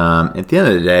 At the end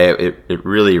of the day, it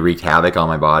really wreaked havoc on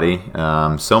my body.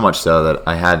 So much so that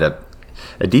I had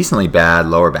a decently bad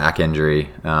lower back injury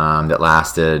that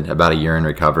lasted about a year in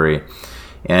recovery.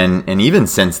 And even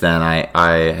since then,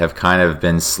 I have kind of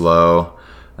been slow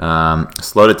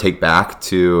to take back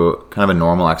to kind of a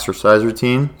normal exercise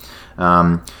routine.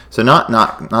 So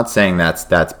not saying that's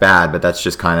bad, but that's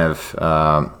just kind of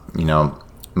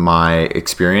my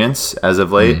experience as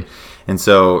of late. Mm-hmm. And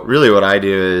so really what I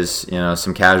do is,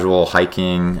 some casual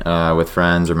hiking with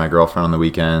friends or my girlfriend on the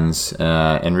weekends.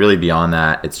 And really beyond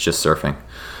that, it's just surfing.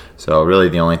 So really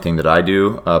the only thing that I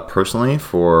do personally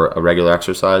for a regular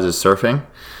exercise is surfing.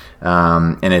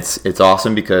 And it's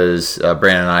awesome because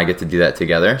Brandon and I get to do that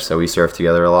together. So we surf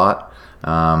together a lot.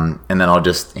 And then I'll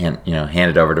just hand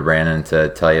it over to Brandon to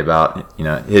tell you about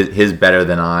his better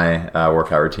than I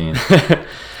workout routine.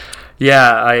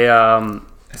 Yeah,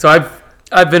 so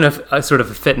I've been a sort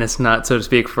of a fitness nut, so to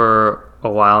speak, for a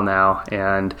while now,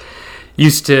 and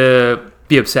used to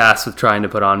be obsessed with trying to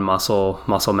put on muscle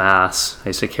mass. I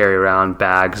used to carry around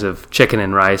bags of chicken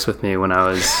and rice with me when I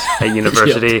was at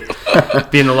university.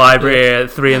 Be in the library at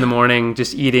 3 a.m,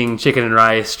 just eating chicken and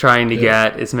rice, trying to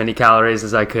get as many calories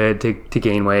as I could to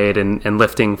gain weight, and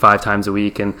lifting 5 times a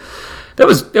week. And it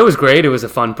was great. It was a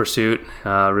fun pursuit.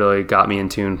 Really got me in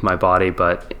tune with my body,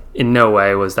 but in no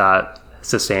way was that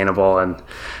sustainable. And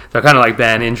so kind of like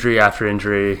Ben, injury after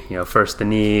injury, first the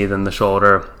knee, then the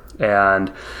shoulder.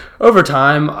 And over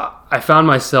time, I found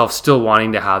myself still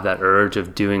wanting to have that urge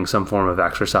of doing some form of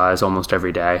exercise almost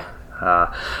every day.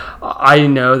 I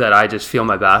know that I just feel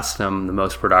my best and I'm the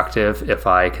most productive if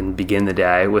I can begin the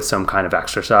day with some kind of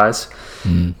exercise.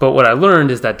 But what I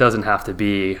learned is that doesn't have to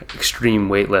be extreme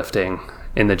weightlifting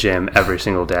in the gym every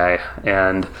single day.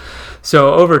 And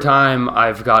so over time,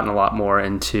 I've gotten a lot more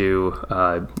into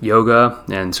yoga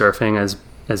and surfing,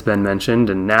 as Ben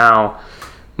mentioned. And now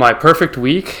my perfect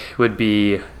week would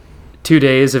be 2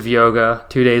 days of yoga,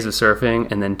 2 days of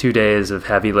surfing, and then 2 days of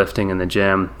heavy lifting in the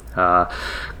gym.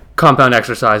 Compound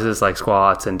exercises like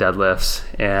squats and deadlifts.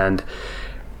 And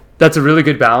that's a really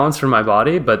good balance for my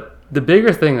body. But the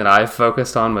bigger thing that I've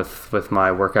focused on with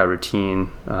my workout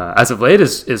routine as of late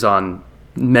is on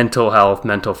mental health,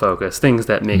 mental focus, things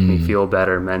that make me feel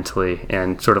better mentally,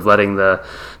 and sort of letting the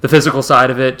physical side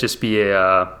of it just be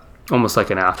almost like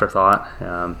an afterthought.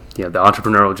 The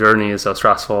entrepreneurial journey is so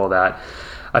stressful that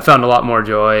I found a lot more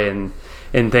joy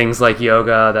in things like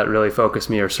yoga that really focus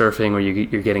me, or surfing, where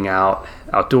you're getting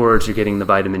outdoors, you're getting the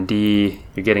vitamin D,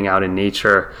 you're getting out in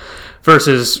nature,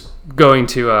 versus going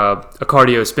to a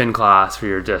cardio spin class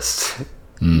where you're just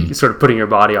sort of putting your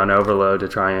body on overload to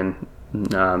try and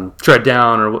tread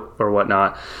down or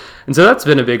whatnot. And so that's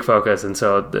been a big focus. And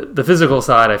so the physical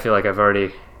side, I feel like I've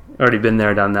already been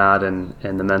there, done that, and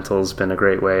the mental's been a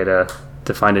great way to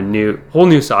find a whole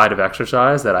new side of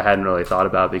exercise that I hadn't really thought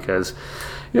about, because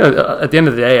at the end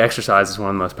of the day, exercise is one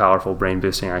of the most powerful brain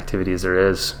boosting activities there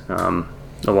is,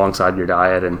 alongside your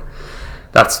diet. And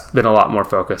that's been a lot more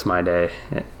focus my day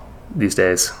these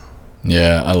days.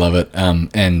 Yeah, I love it.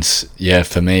 And yeah,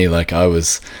 for me, like I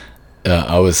was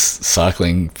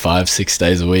cycling 5-6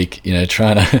 days a week,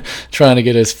 trying to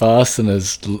get as fast and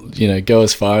as go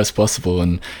as far as possible,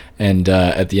 and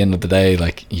at the end of the day,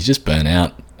 like, you just burn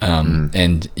out, and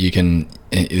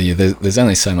there's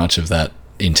only so much of that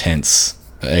intense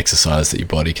exercise that your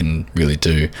body can really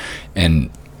do. And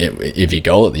if your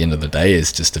goal at the end of the day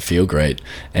is just to feel great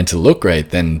and to look great,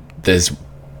 then there's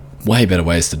way better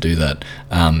ways to do that.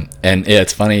 And yeah,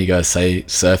 it's funny you guys say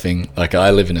surfing. Like, I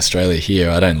live in Australia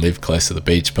here. I don't live close to the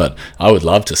beach, but I would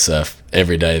love to surf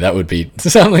every day. That would be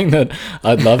something that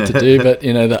I'd love to do. But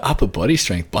the upper body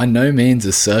strength, by no means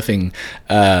is surfing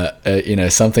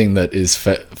something that is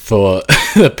for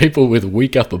the people with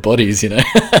weak upper bodies,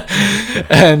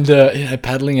 and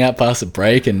paddling out past a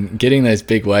break and getting those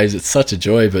big waves, it's such a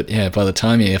joy. But yeah, by the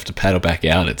time you have to paddle back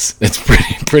out, it's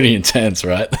pretty intense,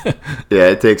 right? Yeah,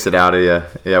 it takes it out of you.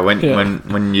 Yeah,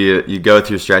 when you go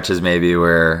through stretches maybe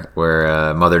where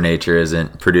Mother Nature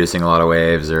isn't producing a lot of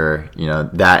waves, or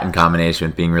that in combination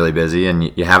with being really busy,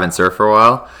 and you haven't surfed for a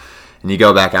while, and you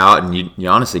go back out, and you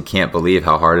honestly can't believe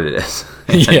how hard it is.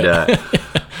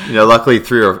 And luckily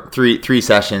three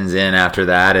sessions in after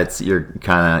that, you're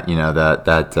kind of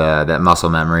that muscle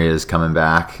memory is coming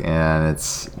back, and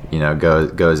it's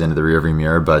goes into the rearview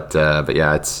mirror. But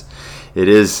yeah, it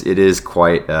is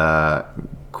quite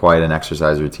an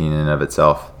exercise routine in and of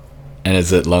itself. And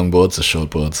is it longboards or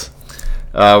shortboards?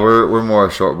 We're more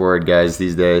shortboard guys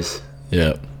these days.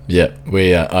 Yeah.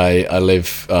 We I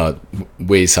live.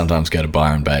 We sometimes go to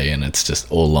Byron Bay, and it's just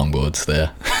all longboards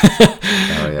there.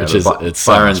 Oh yeah,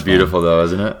 Byron's beautiful though,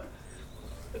 isn't it?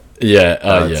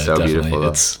 Yeah, It's so definitely. beautiful, though.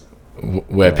 It's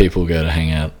where people go to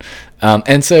hang out.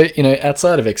 And so,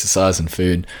 outside of exercise and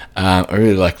food, I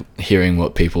really like hearing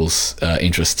what people's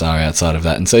interests are outside of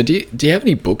that. And so, do you have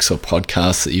any books or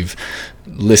podcasts that you've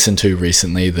listened to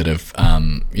recently that have,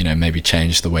 maybe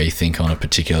changed the way you think on a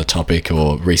particular topic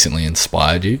or recently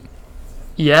inspired you?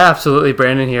 Yeah, absolutely.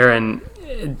 Brandon here. And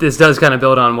this does kind of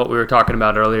build on what we were talking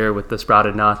about earlier with the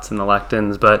sprouted nuts and the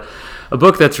lectins. But a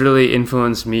book that's really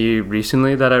influenced me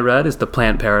recently that I read is The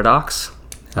Plant Paradox.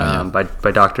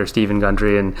 By Dr. Stephen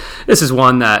Gundry, and this is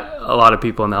one that a lot of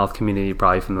people in the health community are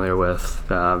probably familiar with.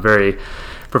 Very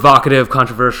provocative,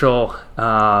 controversial,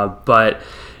 but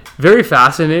very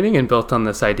fascinating, and built on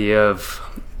this idea of,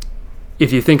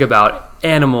 if you think about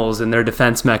animals and their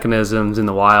defense mechanisms in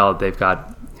the wild, they've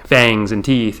got fangs and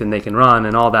teeth, and they can run,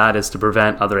 and all that is to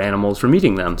prevent other animals from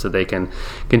eating them, so they can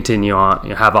continue on,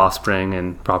 have offspring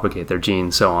and propagate their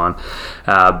genes, so on.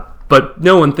 But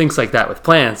no one thinks like that with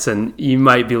plants, and you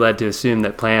might be led to assume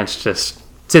that plants just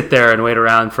sit there and wait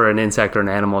around for an insect or an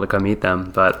animal to come eat them.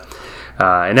 But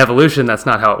in evolution, that's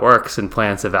not how it works, and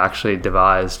plants have actually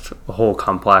devised a whole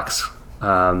complex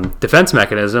defense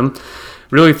mechanism,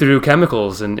 really through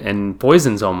chemicals and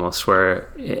poisons almost, where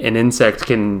an insect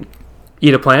can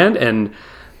eat a plant, and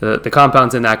the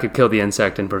compounds in that could kill the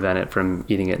insect and prevent it from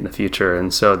eating it in the future.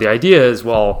 And so the idea is,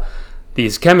 well,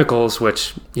 these chemicals,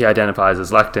 which he identifies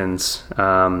as lectins,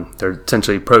 they're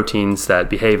essentially proteins that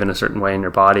behave in a certain way in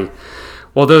your body.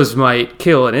 Well, those might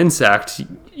kill an insect.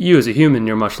 You as a human,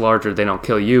 you're much larger. They don't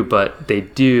kill you, but they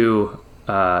do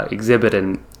exhibit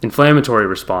an inflammatory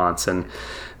response. And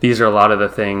these are a lot of the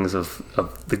things of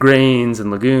the grains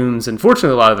and legumes, and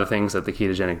fortunately a lot of the things that the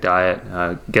ketogenic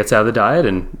diet gets out of the diet,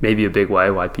 and maybe a big way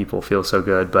why people feel so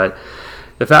good. But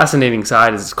the fascinating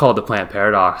side is it's called the plant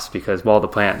paradox, because while the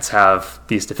plants have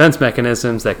these defense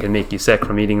mechanisms that can make you sick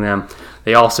from eating them,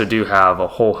 they also do have a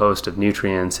whole host of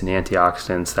nutrients and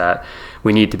antioxidants that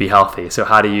we need to be healthy. So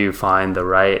how do you find the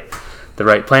right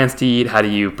plants to eat? How do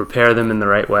you prepare them in the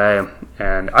right way?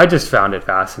 And I just found it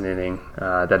fascinating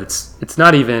that it's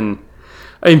not even,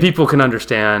 people can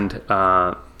understand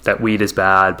that wheat is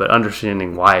bad, but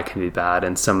understanding why it can be bad,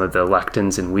 and some of the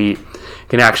lectins in wheat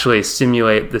can actually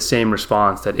stimulate the same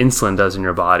response that insulin does in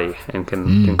your body, and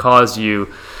can cause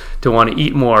you to want to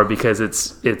eat more, because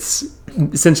it's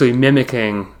essentially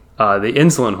mimicking the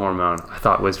insulin hormone. I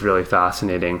thought was really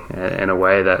fascinating in a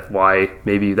way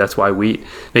maybe that's why wheat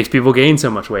makes people gain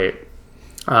so much weight,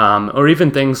 or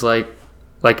even things like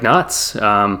nuts,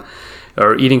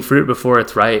 or eating fruit before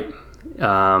it's ripe.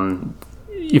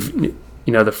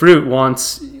 The fruit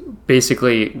once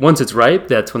it's ripe,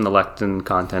 that's when the lectin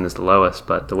content is the lowest.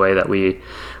 But the way that we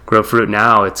grow fruit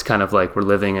now, it's kind of like we're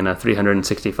living in a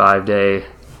 365-day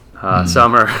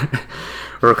summer.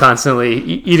 We're constantly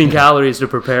eating calories to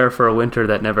prepare for a winter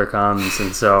that never comes.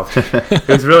 And so it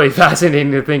was really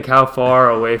fascinating to think how far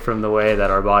away from the way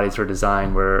that our bodies were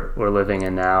designed we're living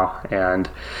in now. And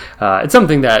it's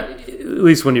something that, at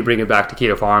least when you bring it back to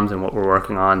Keto Farms and what we're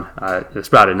working on, the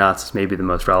sprouted nuts is maybe the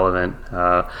most relevant,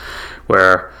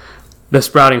 where the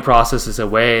sprouting process is a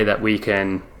way that we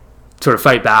can sort of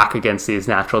fight back against these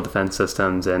natural defense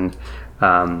systems. And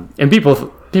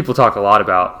people talk a lot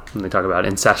about, when they talk about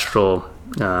ancestral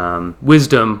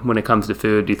wisdom when it comes to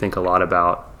food, you think a lot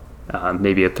about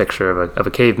maybe a picture of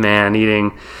a caveman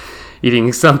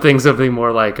eating something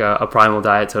more like a primal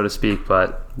diet, so to speak.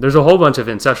 But there's a whole bunch of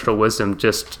ancestral wisdom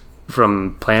just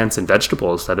from plants and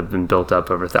vegetables that have been built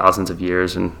up over thousands of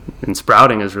years. And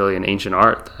sprouting is really an ancient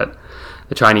art that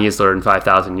the Chinese learned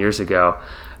 5,000 years ago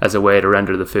as a way to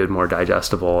render the food more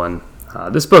digestible. And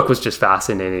this book was just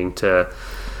fascinating to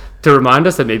remind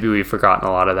us that maybe we've forgotten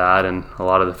a lot of that, and a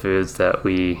lot of the foods that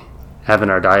we have in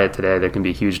our diet today, there can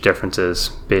be huge differences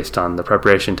based on the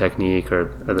preparation technique or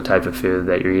the type of food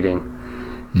that you're eating.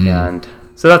 And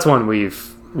so that's one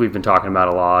we've been talking about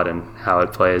a lot, and how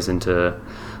it plays into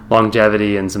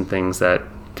longevity and some things that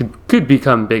could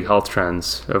become big health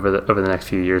trends over the next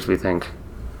few years, we think.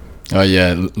 Oh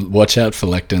yeah, watch out for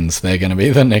lectins. They're going to be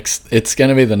the next. It's going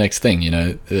to be the next thing,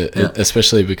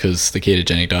 especially because the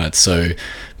ketogenic diet's so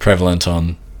prevalent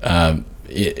on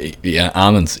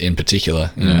almonds in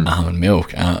particular. Almond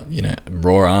milk,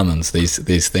 raw almonds.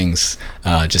 These things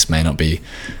just may not be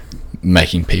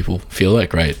making people feel that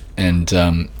great. And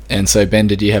so Ben,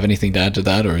 did you have anything to add to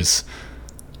that, or is?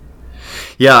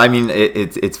 Yeah, I mean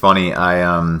it's funny.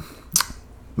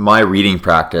 My reading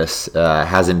practice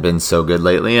hasn't been so good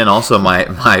lately, and also my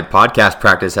podcast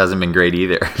practice hasn't been great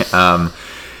either.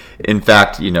 In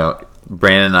fact,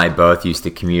 Brandon and I both used to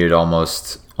commute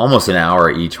almost an hour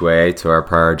each way to our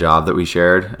prior job that we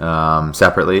shared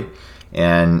separately,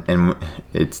 and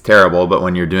it's terrible. But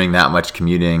when you're doing that much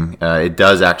commuting, it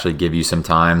does actually give you some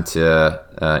time to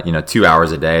 2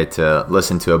 hours a day to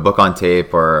listen to a book on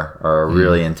tape or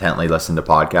really intently listen to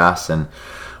podcasts. And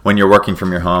when you're working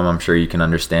from your home, I'm sure you can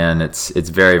understand it's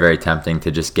very, very tempting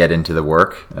to just get into the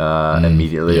work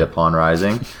immediately upon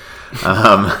rising.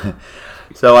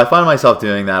 So I find myself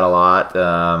doing that a lot,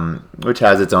 which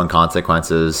has its own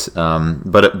consequences.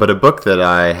 But a book that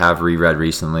I have reread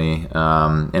recently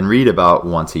and read about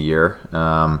once a year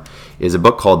is a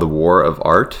book called The War of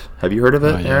Art. Have you heard of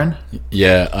it, Aaron?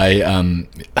 Yeah,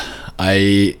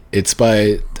 it's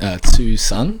by Tzu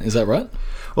Sun. Is that right?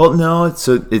 Well, no.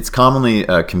 It's commonly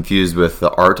confused with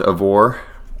The Art of War.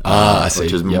 I see.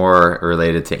 Which is more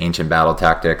related to ancient battle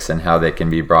tactics and how they can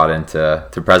be brought into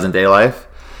present day life.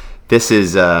 This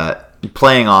is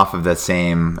playing off of the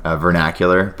same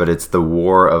vernacular, but it's the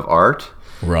war of art,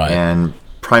 right? And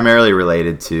primarily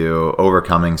related to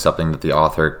overcoming something that the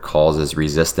author calls as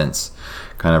resistance,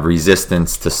 kind of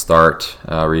resistance to start,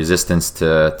 resistance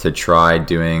to try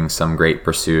doing some great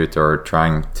pursuit or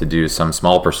trying to do some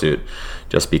small pursuit,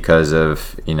 just because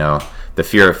of the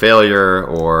fear of failure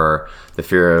or the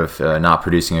fear of not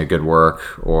producing a good work,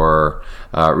 or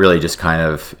really just kind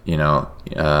of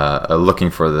looking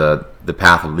for the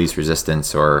path of least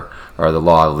resistance or the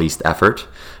law of least effort.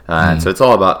 And so it's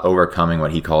all about overcoming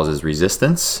what he calls as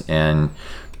resistance. And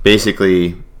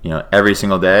basically, every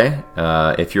single day,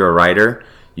 if you're a writer,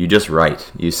 you just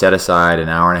write. You set aside an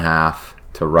hour and a half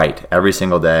to write every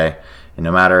single day. And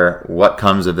no matter what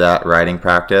comes of that writing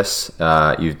practice,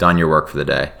 you've done your work for the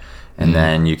day. And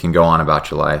then you can go on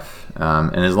about your life.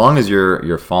 And as long as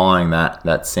you're following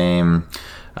that same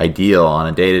ideal on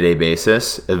a day-to-day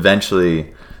basis,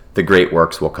 eventually the great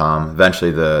works will come.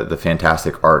 Eventually the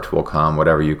fantastic art will come,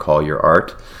 whatever you call your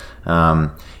art.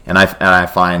 And I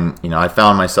find, I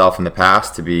found myself in the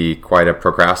past to be quite a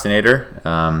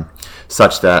procrastinator,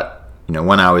 such that,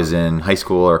 when I was in high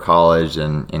school or college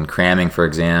and cramming for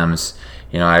exams,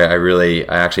 I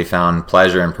actually found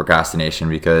pleasure in procrastination,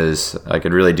 because I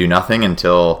could really do nothing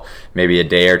until maybe a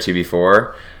day or two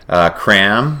before,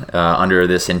 cram under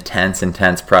this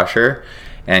intense pressure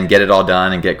and get it all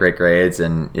done and get great grades.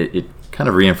 And it kind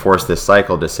of reinforced this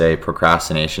cycle to say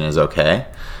procrastination is okay.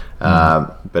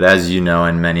 But as you know,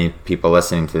 and many people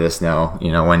listening to this know,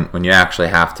 when you actually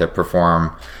have to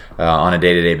perform on a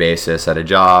day-to-day basis at a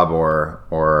job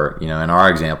or in our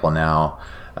example now,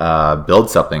 build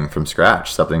something from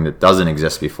scratch, something that doesn't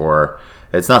exist before.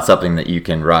 It's not something that you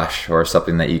can rush or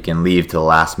something that you can leave to the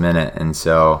last minute. And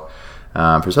so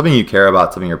for something you care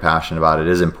about, something you're passionate about, it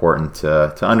is important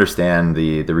to understand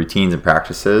the routines and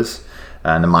practices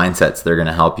and the mindsets that are going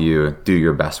to help you do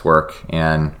your best work.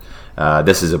 And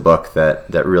this is a book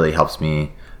that really helps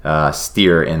me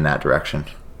steer in that direction.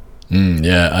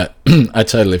 Yeah, I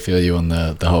totally feel you on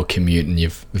the whole commute, and you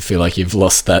feel like you've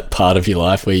lost that part of your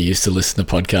life where you used to listen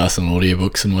to podcasts and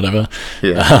audiobooks and whatever.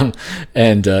 Yeah.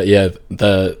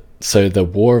 So the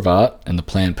War of Art and the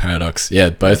Plant Paradox,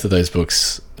 both of those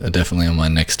books are definitely on my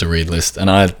next to read list.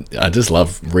 And I just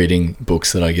love reading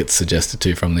books that I get suggested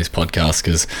to from these podcasts,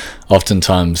 because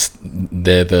oftentimes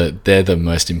they're the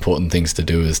most important things to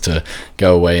do, is to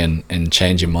go away and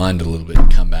change your mind a little bit and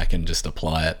come back and just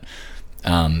apply it.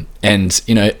 And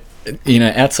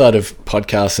outside of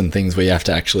podcasts and things where you have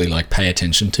to actually like pay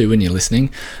attention to when you're listening,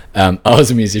 I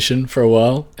was a musician for a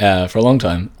while, for a long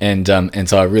time, and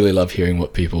so I really love hearing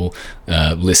what people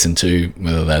listen to,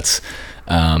 whether that's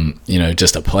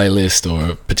just a playlist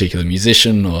or a particular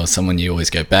musician or someone you always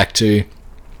go back to.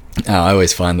 I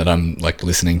always find that I'm like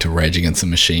listening to Rage Against the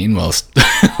Machine whilst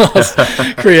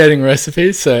creating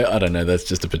recipes. So I don't know, that's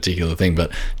just a particular thing.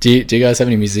 But do you guys have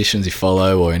any musicians you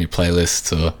follow, or any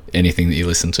playlists or anything that you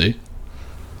listen to?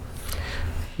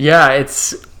 Yeah,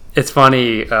 it's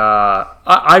funny.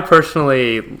 I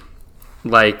personally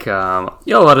like a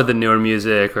lot of the newer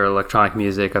music or electronic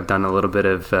music. I've done a little bit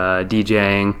of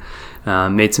DJing.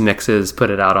 Made some mixes, put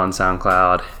it out on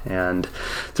SoundCloud, and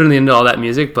certainly into all that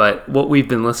music. But what we've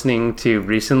been listening to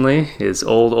recently is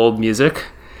old music.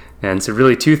 And so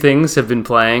really two things have been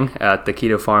playing at the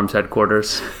Keto Farms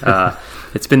headquarters.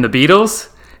 It's been the Beatles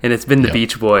and it's been the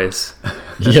Beach Boys.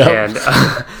 Yeah. And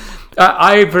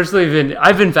I personally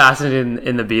I've been fascinated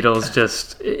in the Beatles.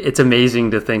 Just, it's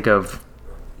amazing to think of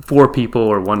four people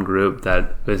or one group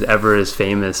that was ever as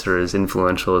famous or as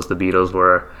influential as the Beatles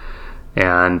were.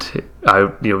 And I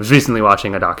was recently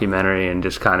watching a documentary and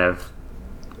just kind of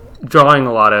drawing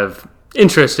a lot of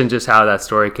interest in just how that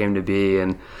story came to be.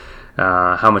 And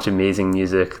how much amazing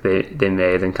music they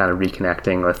made, and kind of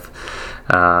reconnecting with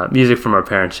music from our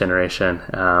parents' generation.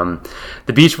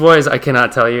 The Beach Boys, I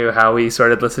cannot tell you how we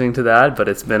started listening to that, but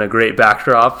it's been a great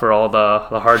backdrop for all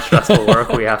the hard, stressful work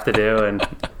we have to do, and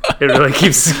it really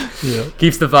keeps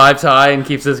the vibes high and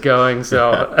keeps us going.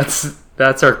 So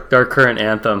that's our current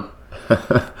anthem.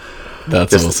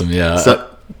 That's awesome. Yeah.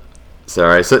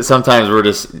 So sometimes we're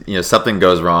just, something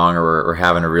goes wrong, or we're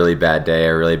having a really bad day,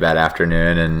 or a really bad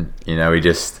afternoon, and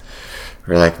we're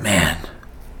like, man,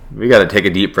 we got to take a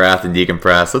deep breath and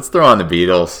decompress. Let's throw on the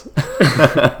Beatles,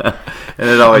 and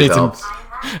it always helps.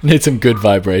 Need some good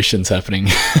vibrations happening.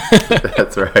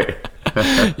 That's right.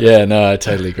 Yeah, no, I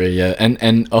totally agree. Yeah,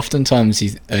 and oftentimes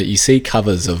you see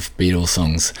covers of Beatles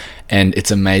songs, and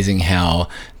it's amazing how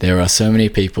there are so many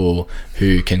people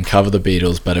who can cover the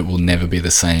Beatles, but it will never be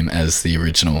the same as the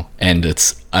original. And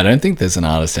I don't think there's an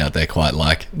artist out there quite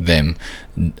like them,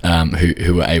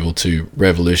 who were able to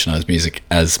revolutionize music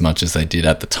as much as they did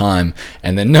at the time,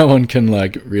 and then no one can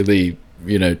really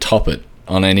top it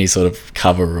on any sort of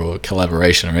cover or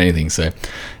collaboration or anything. So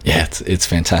yeah, it's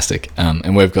fantastic.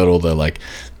 And we've got all the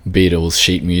Beatles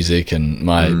sheet music, and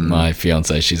my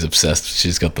fiance, she's obsessed.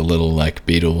 She's got the little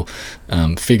Beatle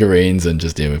figurines, and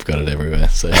we've got it everywhere.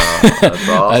 So that's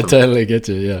awesome. I totally get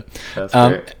you. Yeah. That's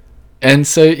great. And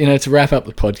so, to wrap up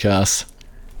the podcast,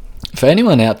 for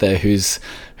anyone out there who's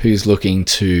looking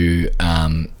to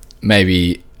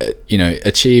maybe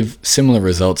achieve similar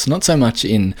results, not so much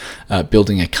in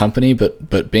building a company,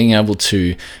 but being able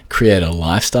to create a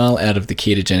lifestyle out of the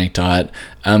ketogenic diet,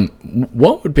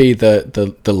 what would be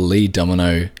the lead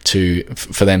domino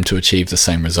for them to achieve the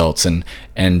same results, and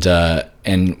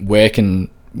where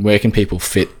can people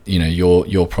fit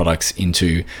your products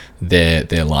into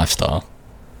their lifestyle?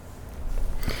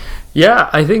 Yeah,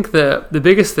 I think the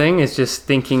biggest thing is just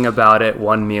thinking about it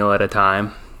one meal at a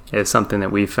time is something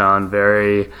that we found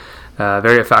very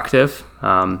effective.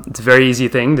 It's a very easy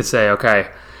thing to say, okay,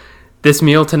 this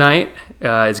meal tonight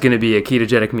is going to be a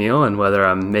ketogenic meal, and whether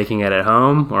I'm making it at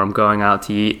home or I'm going out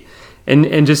to eat,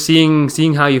 and just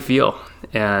seeing how you feel.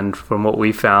 And from what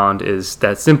we found is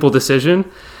that simple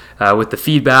decision with the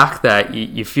feedback that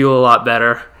you feel a lot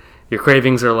better, your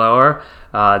cravings are lower,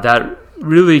 that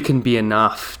really can be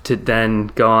enough to then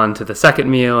go on to the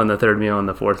second meal and the third meal and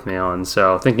the fourth meal. And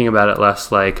so thinking about it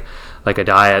less like a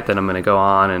diet that I'm going to go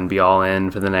on and be all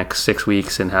in for the next 6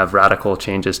 weeks and have radical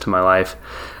changes to my life.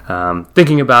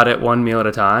 Thinking about it one meal at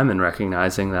a time, and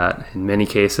recognizing that in many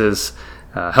cases,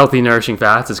 healthy, nourishing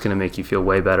fats is going to make you feel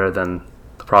way better than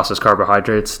the processed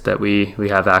carbohydrates that we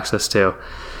have access to.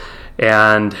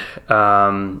 And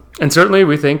certainly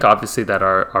we think obviously that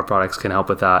our products can help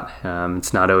with that.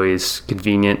 It's not always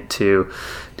convenient to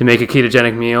make a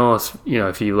ketogenic meal.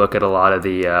 If you look at a lot of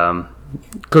the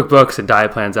cookbooks and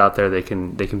diet plans out there, they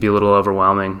can be a little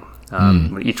overwhelming.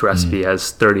 Each recipe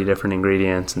has 30 different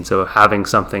ingredients, and so having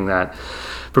something that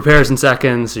prepares in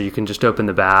seconds, so you can just open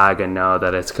the bag and know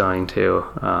that it's going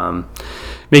to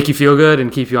make you feel good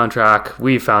and keep you on track,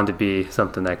 we found to be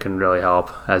something that can really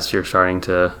help as you're starting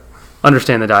to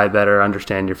understand the diet better,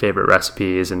 understand your favorite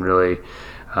recipes, and really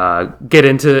get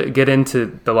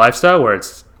into the lifestyle where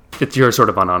it's you're sort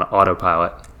of on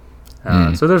autopilot.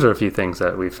 So those are a few things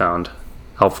that we found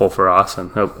helpful for us,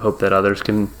 and hope that others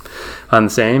can find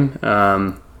the same.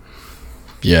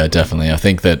 Yeah, definitely. I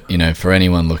think that for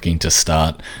anyone looking to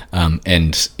start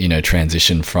and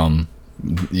transition from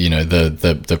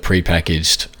the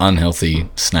prepackaged unhealthy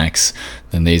snacks,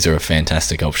 then these are a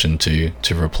fantastic option to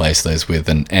replace those with.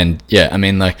 And yeah, I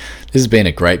mean, this has been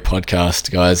a great podcast,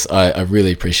 guys. I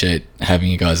really appreciate having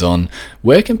you guys on.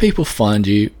 Where can people find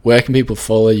you? Where can people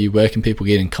follow you? Where can people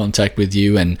get in contact with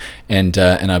you? And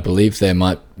I believe they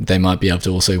might be able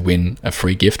to also win a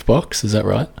free gift box. Is that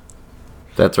right?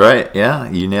 That's right. Yeah,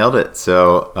 you nailed it.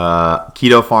 So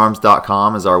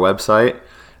ketofarms.com is our website.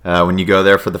 When you go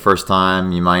there for the first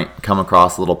time, you might come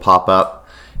across a little pop-up,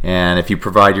 and if you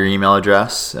provide your email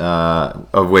address,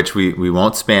 of which we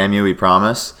won't spam you, we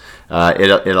promise,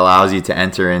 it allows you to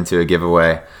enter into a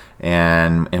giveaway,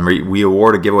 and we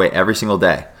award a giveaway every single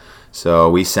day. So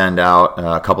we send out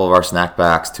a couple of our snack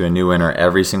packs to a new winner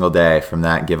every single day from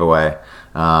that giveaway,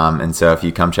 and so if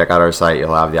you come check out our site,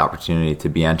 you'll have the opportunity to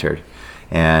be entered.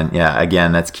 And yeah,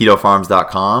 again, that's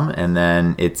ketofarms.com, and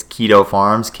then it's Keto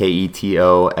Farms,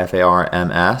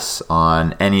 KETOFARMS,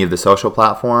 on any of the social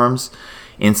platforms.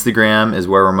 Instagram is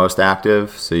where we're most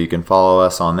active, so you can follow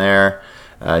us on there.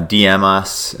 DM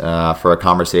us for a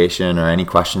conversation or any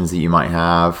questions that you might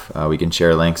have. We can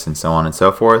share links and so on and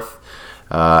so forth.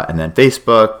 And then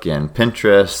Facebook and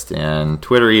Pinterest and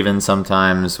Twitter even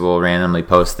sometimes we'll randomly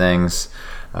post things.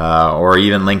 or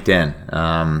even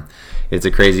LinkedIn. It's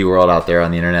a crazy world out there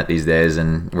on the internet these days,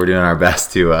 and we're doing our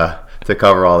best to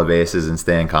cover all the bases and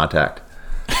stay in contact.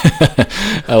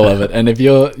 I love it. And if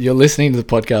you're listening to the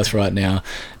podcast right now,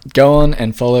 go on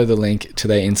and follow the link to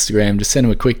their Instagram. Just send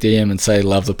them a quick DM and say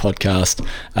love the podcast.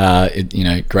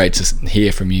 Great to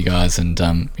hear from you guys,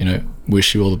 and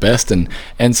wish you all the best. And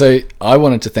so I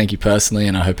wanted to thank you personally,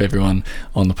 and I hope everyone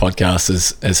on the podcast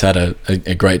has had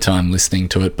a great time listening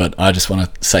to it. But I just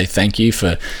want to say thank you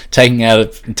for taking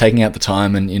out the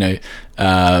time and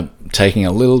taking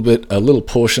a little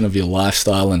portion of your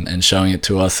lifestyle and showing it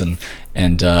to us, and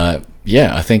I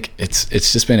think it's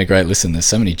just been a great listen. There's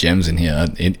so many gems in here.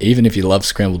 Even if you love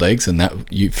scrambled eggs and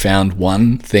that you found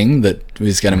one thing that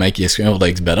is going to make your scrambled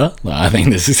eggs better, I think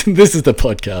this is the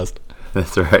podcast.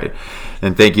 That's right.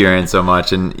 And thank you, Aaron, so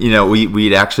much. And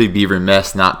we'd actually be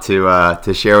remiss not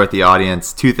to share with the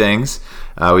audience two things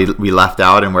we left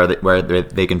out and where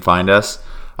they can find us.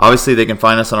 Obviously, they can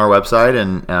find us on our website,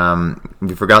 and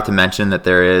we forgot to mention that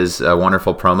there is a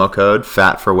wonderful promo code,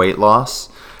 FAT for weight loss,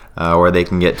 where they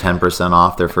can get 10%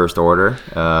 off their first order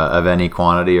of any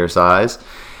quantity or size.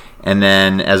 And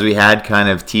then, as we had kind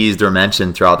of teased or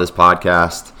mentioned throughout this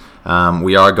podcast,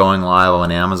 we are going live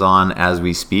on Amazon as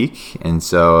we speak. And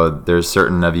so there's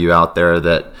certain of you out there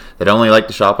that only like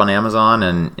to shop on Amazon,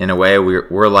 and in a way,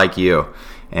 we're like you.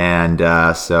 And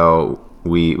so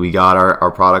we got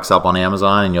our products up on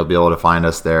Amazon, and you'll be able to find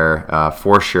us there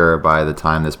for sure by the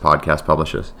time this podcast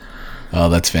publishes. Oh,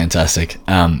 that's fantastic.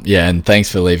 And thanks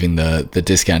for leaving the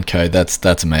discount code.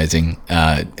 That's amazing.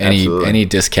 Any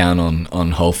discount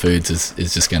on Whole Foods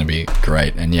is just going to be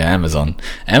great. And yeah, Amazon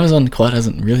quite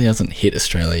hasn't hit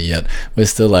Australia yet. We're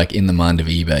still like in the mind of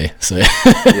eBay. So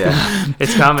yeah,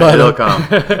 it's coming. But, it'll come.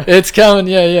 It's coming.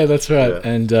 Yeah, that's right. Yeah.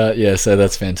 And so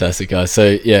that's fantastic, guys.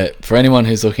 So yeah, for anyone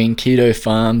who's looking, Keto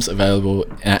Farms available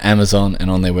at Amazon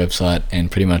and on their website and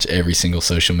pretty much every single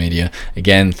social media.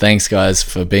 Again, thanks guys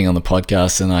for being on the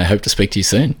podcast, and I hope to speak to you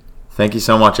soon. Thank you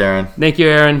so much, Aaron. Thank you,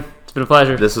 Aaron. It's been a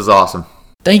pleasure. This was awesome.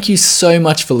 Thank you so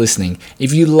much for listening.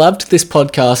 If you loved this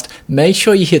podcast, make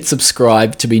sure you hit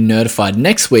subscribe to be notified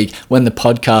next week when the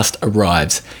podcast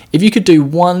arrives. If you could do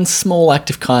one small act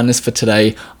of kindness for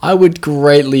today, I would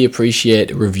greatly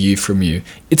appreciate a review from you.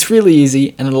 It's really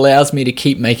easy, and it allows me to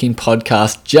keep making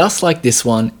podcasts just like this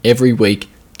one every week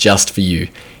just for you.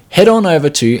 Head on over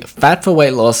to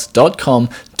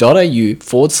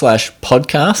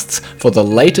fatforweightloss.com.au/podcasts for the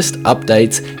latest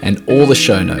updates and all the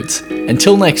show notes.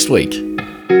 Until next week.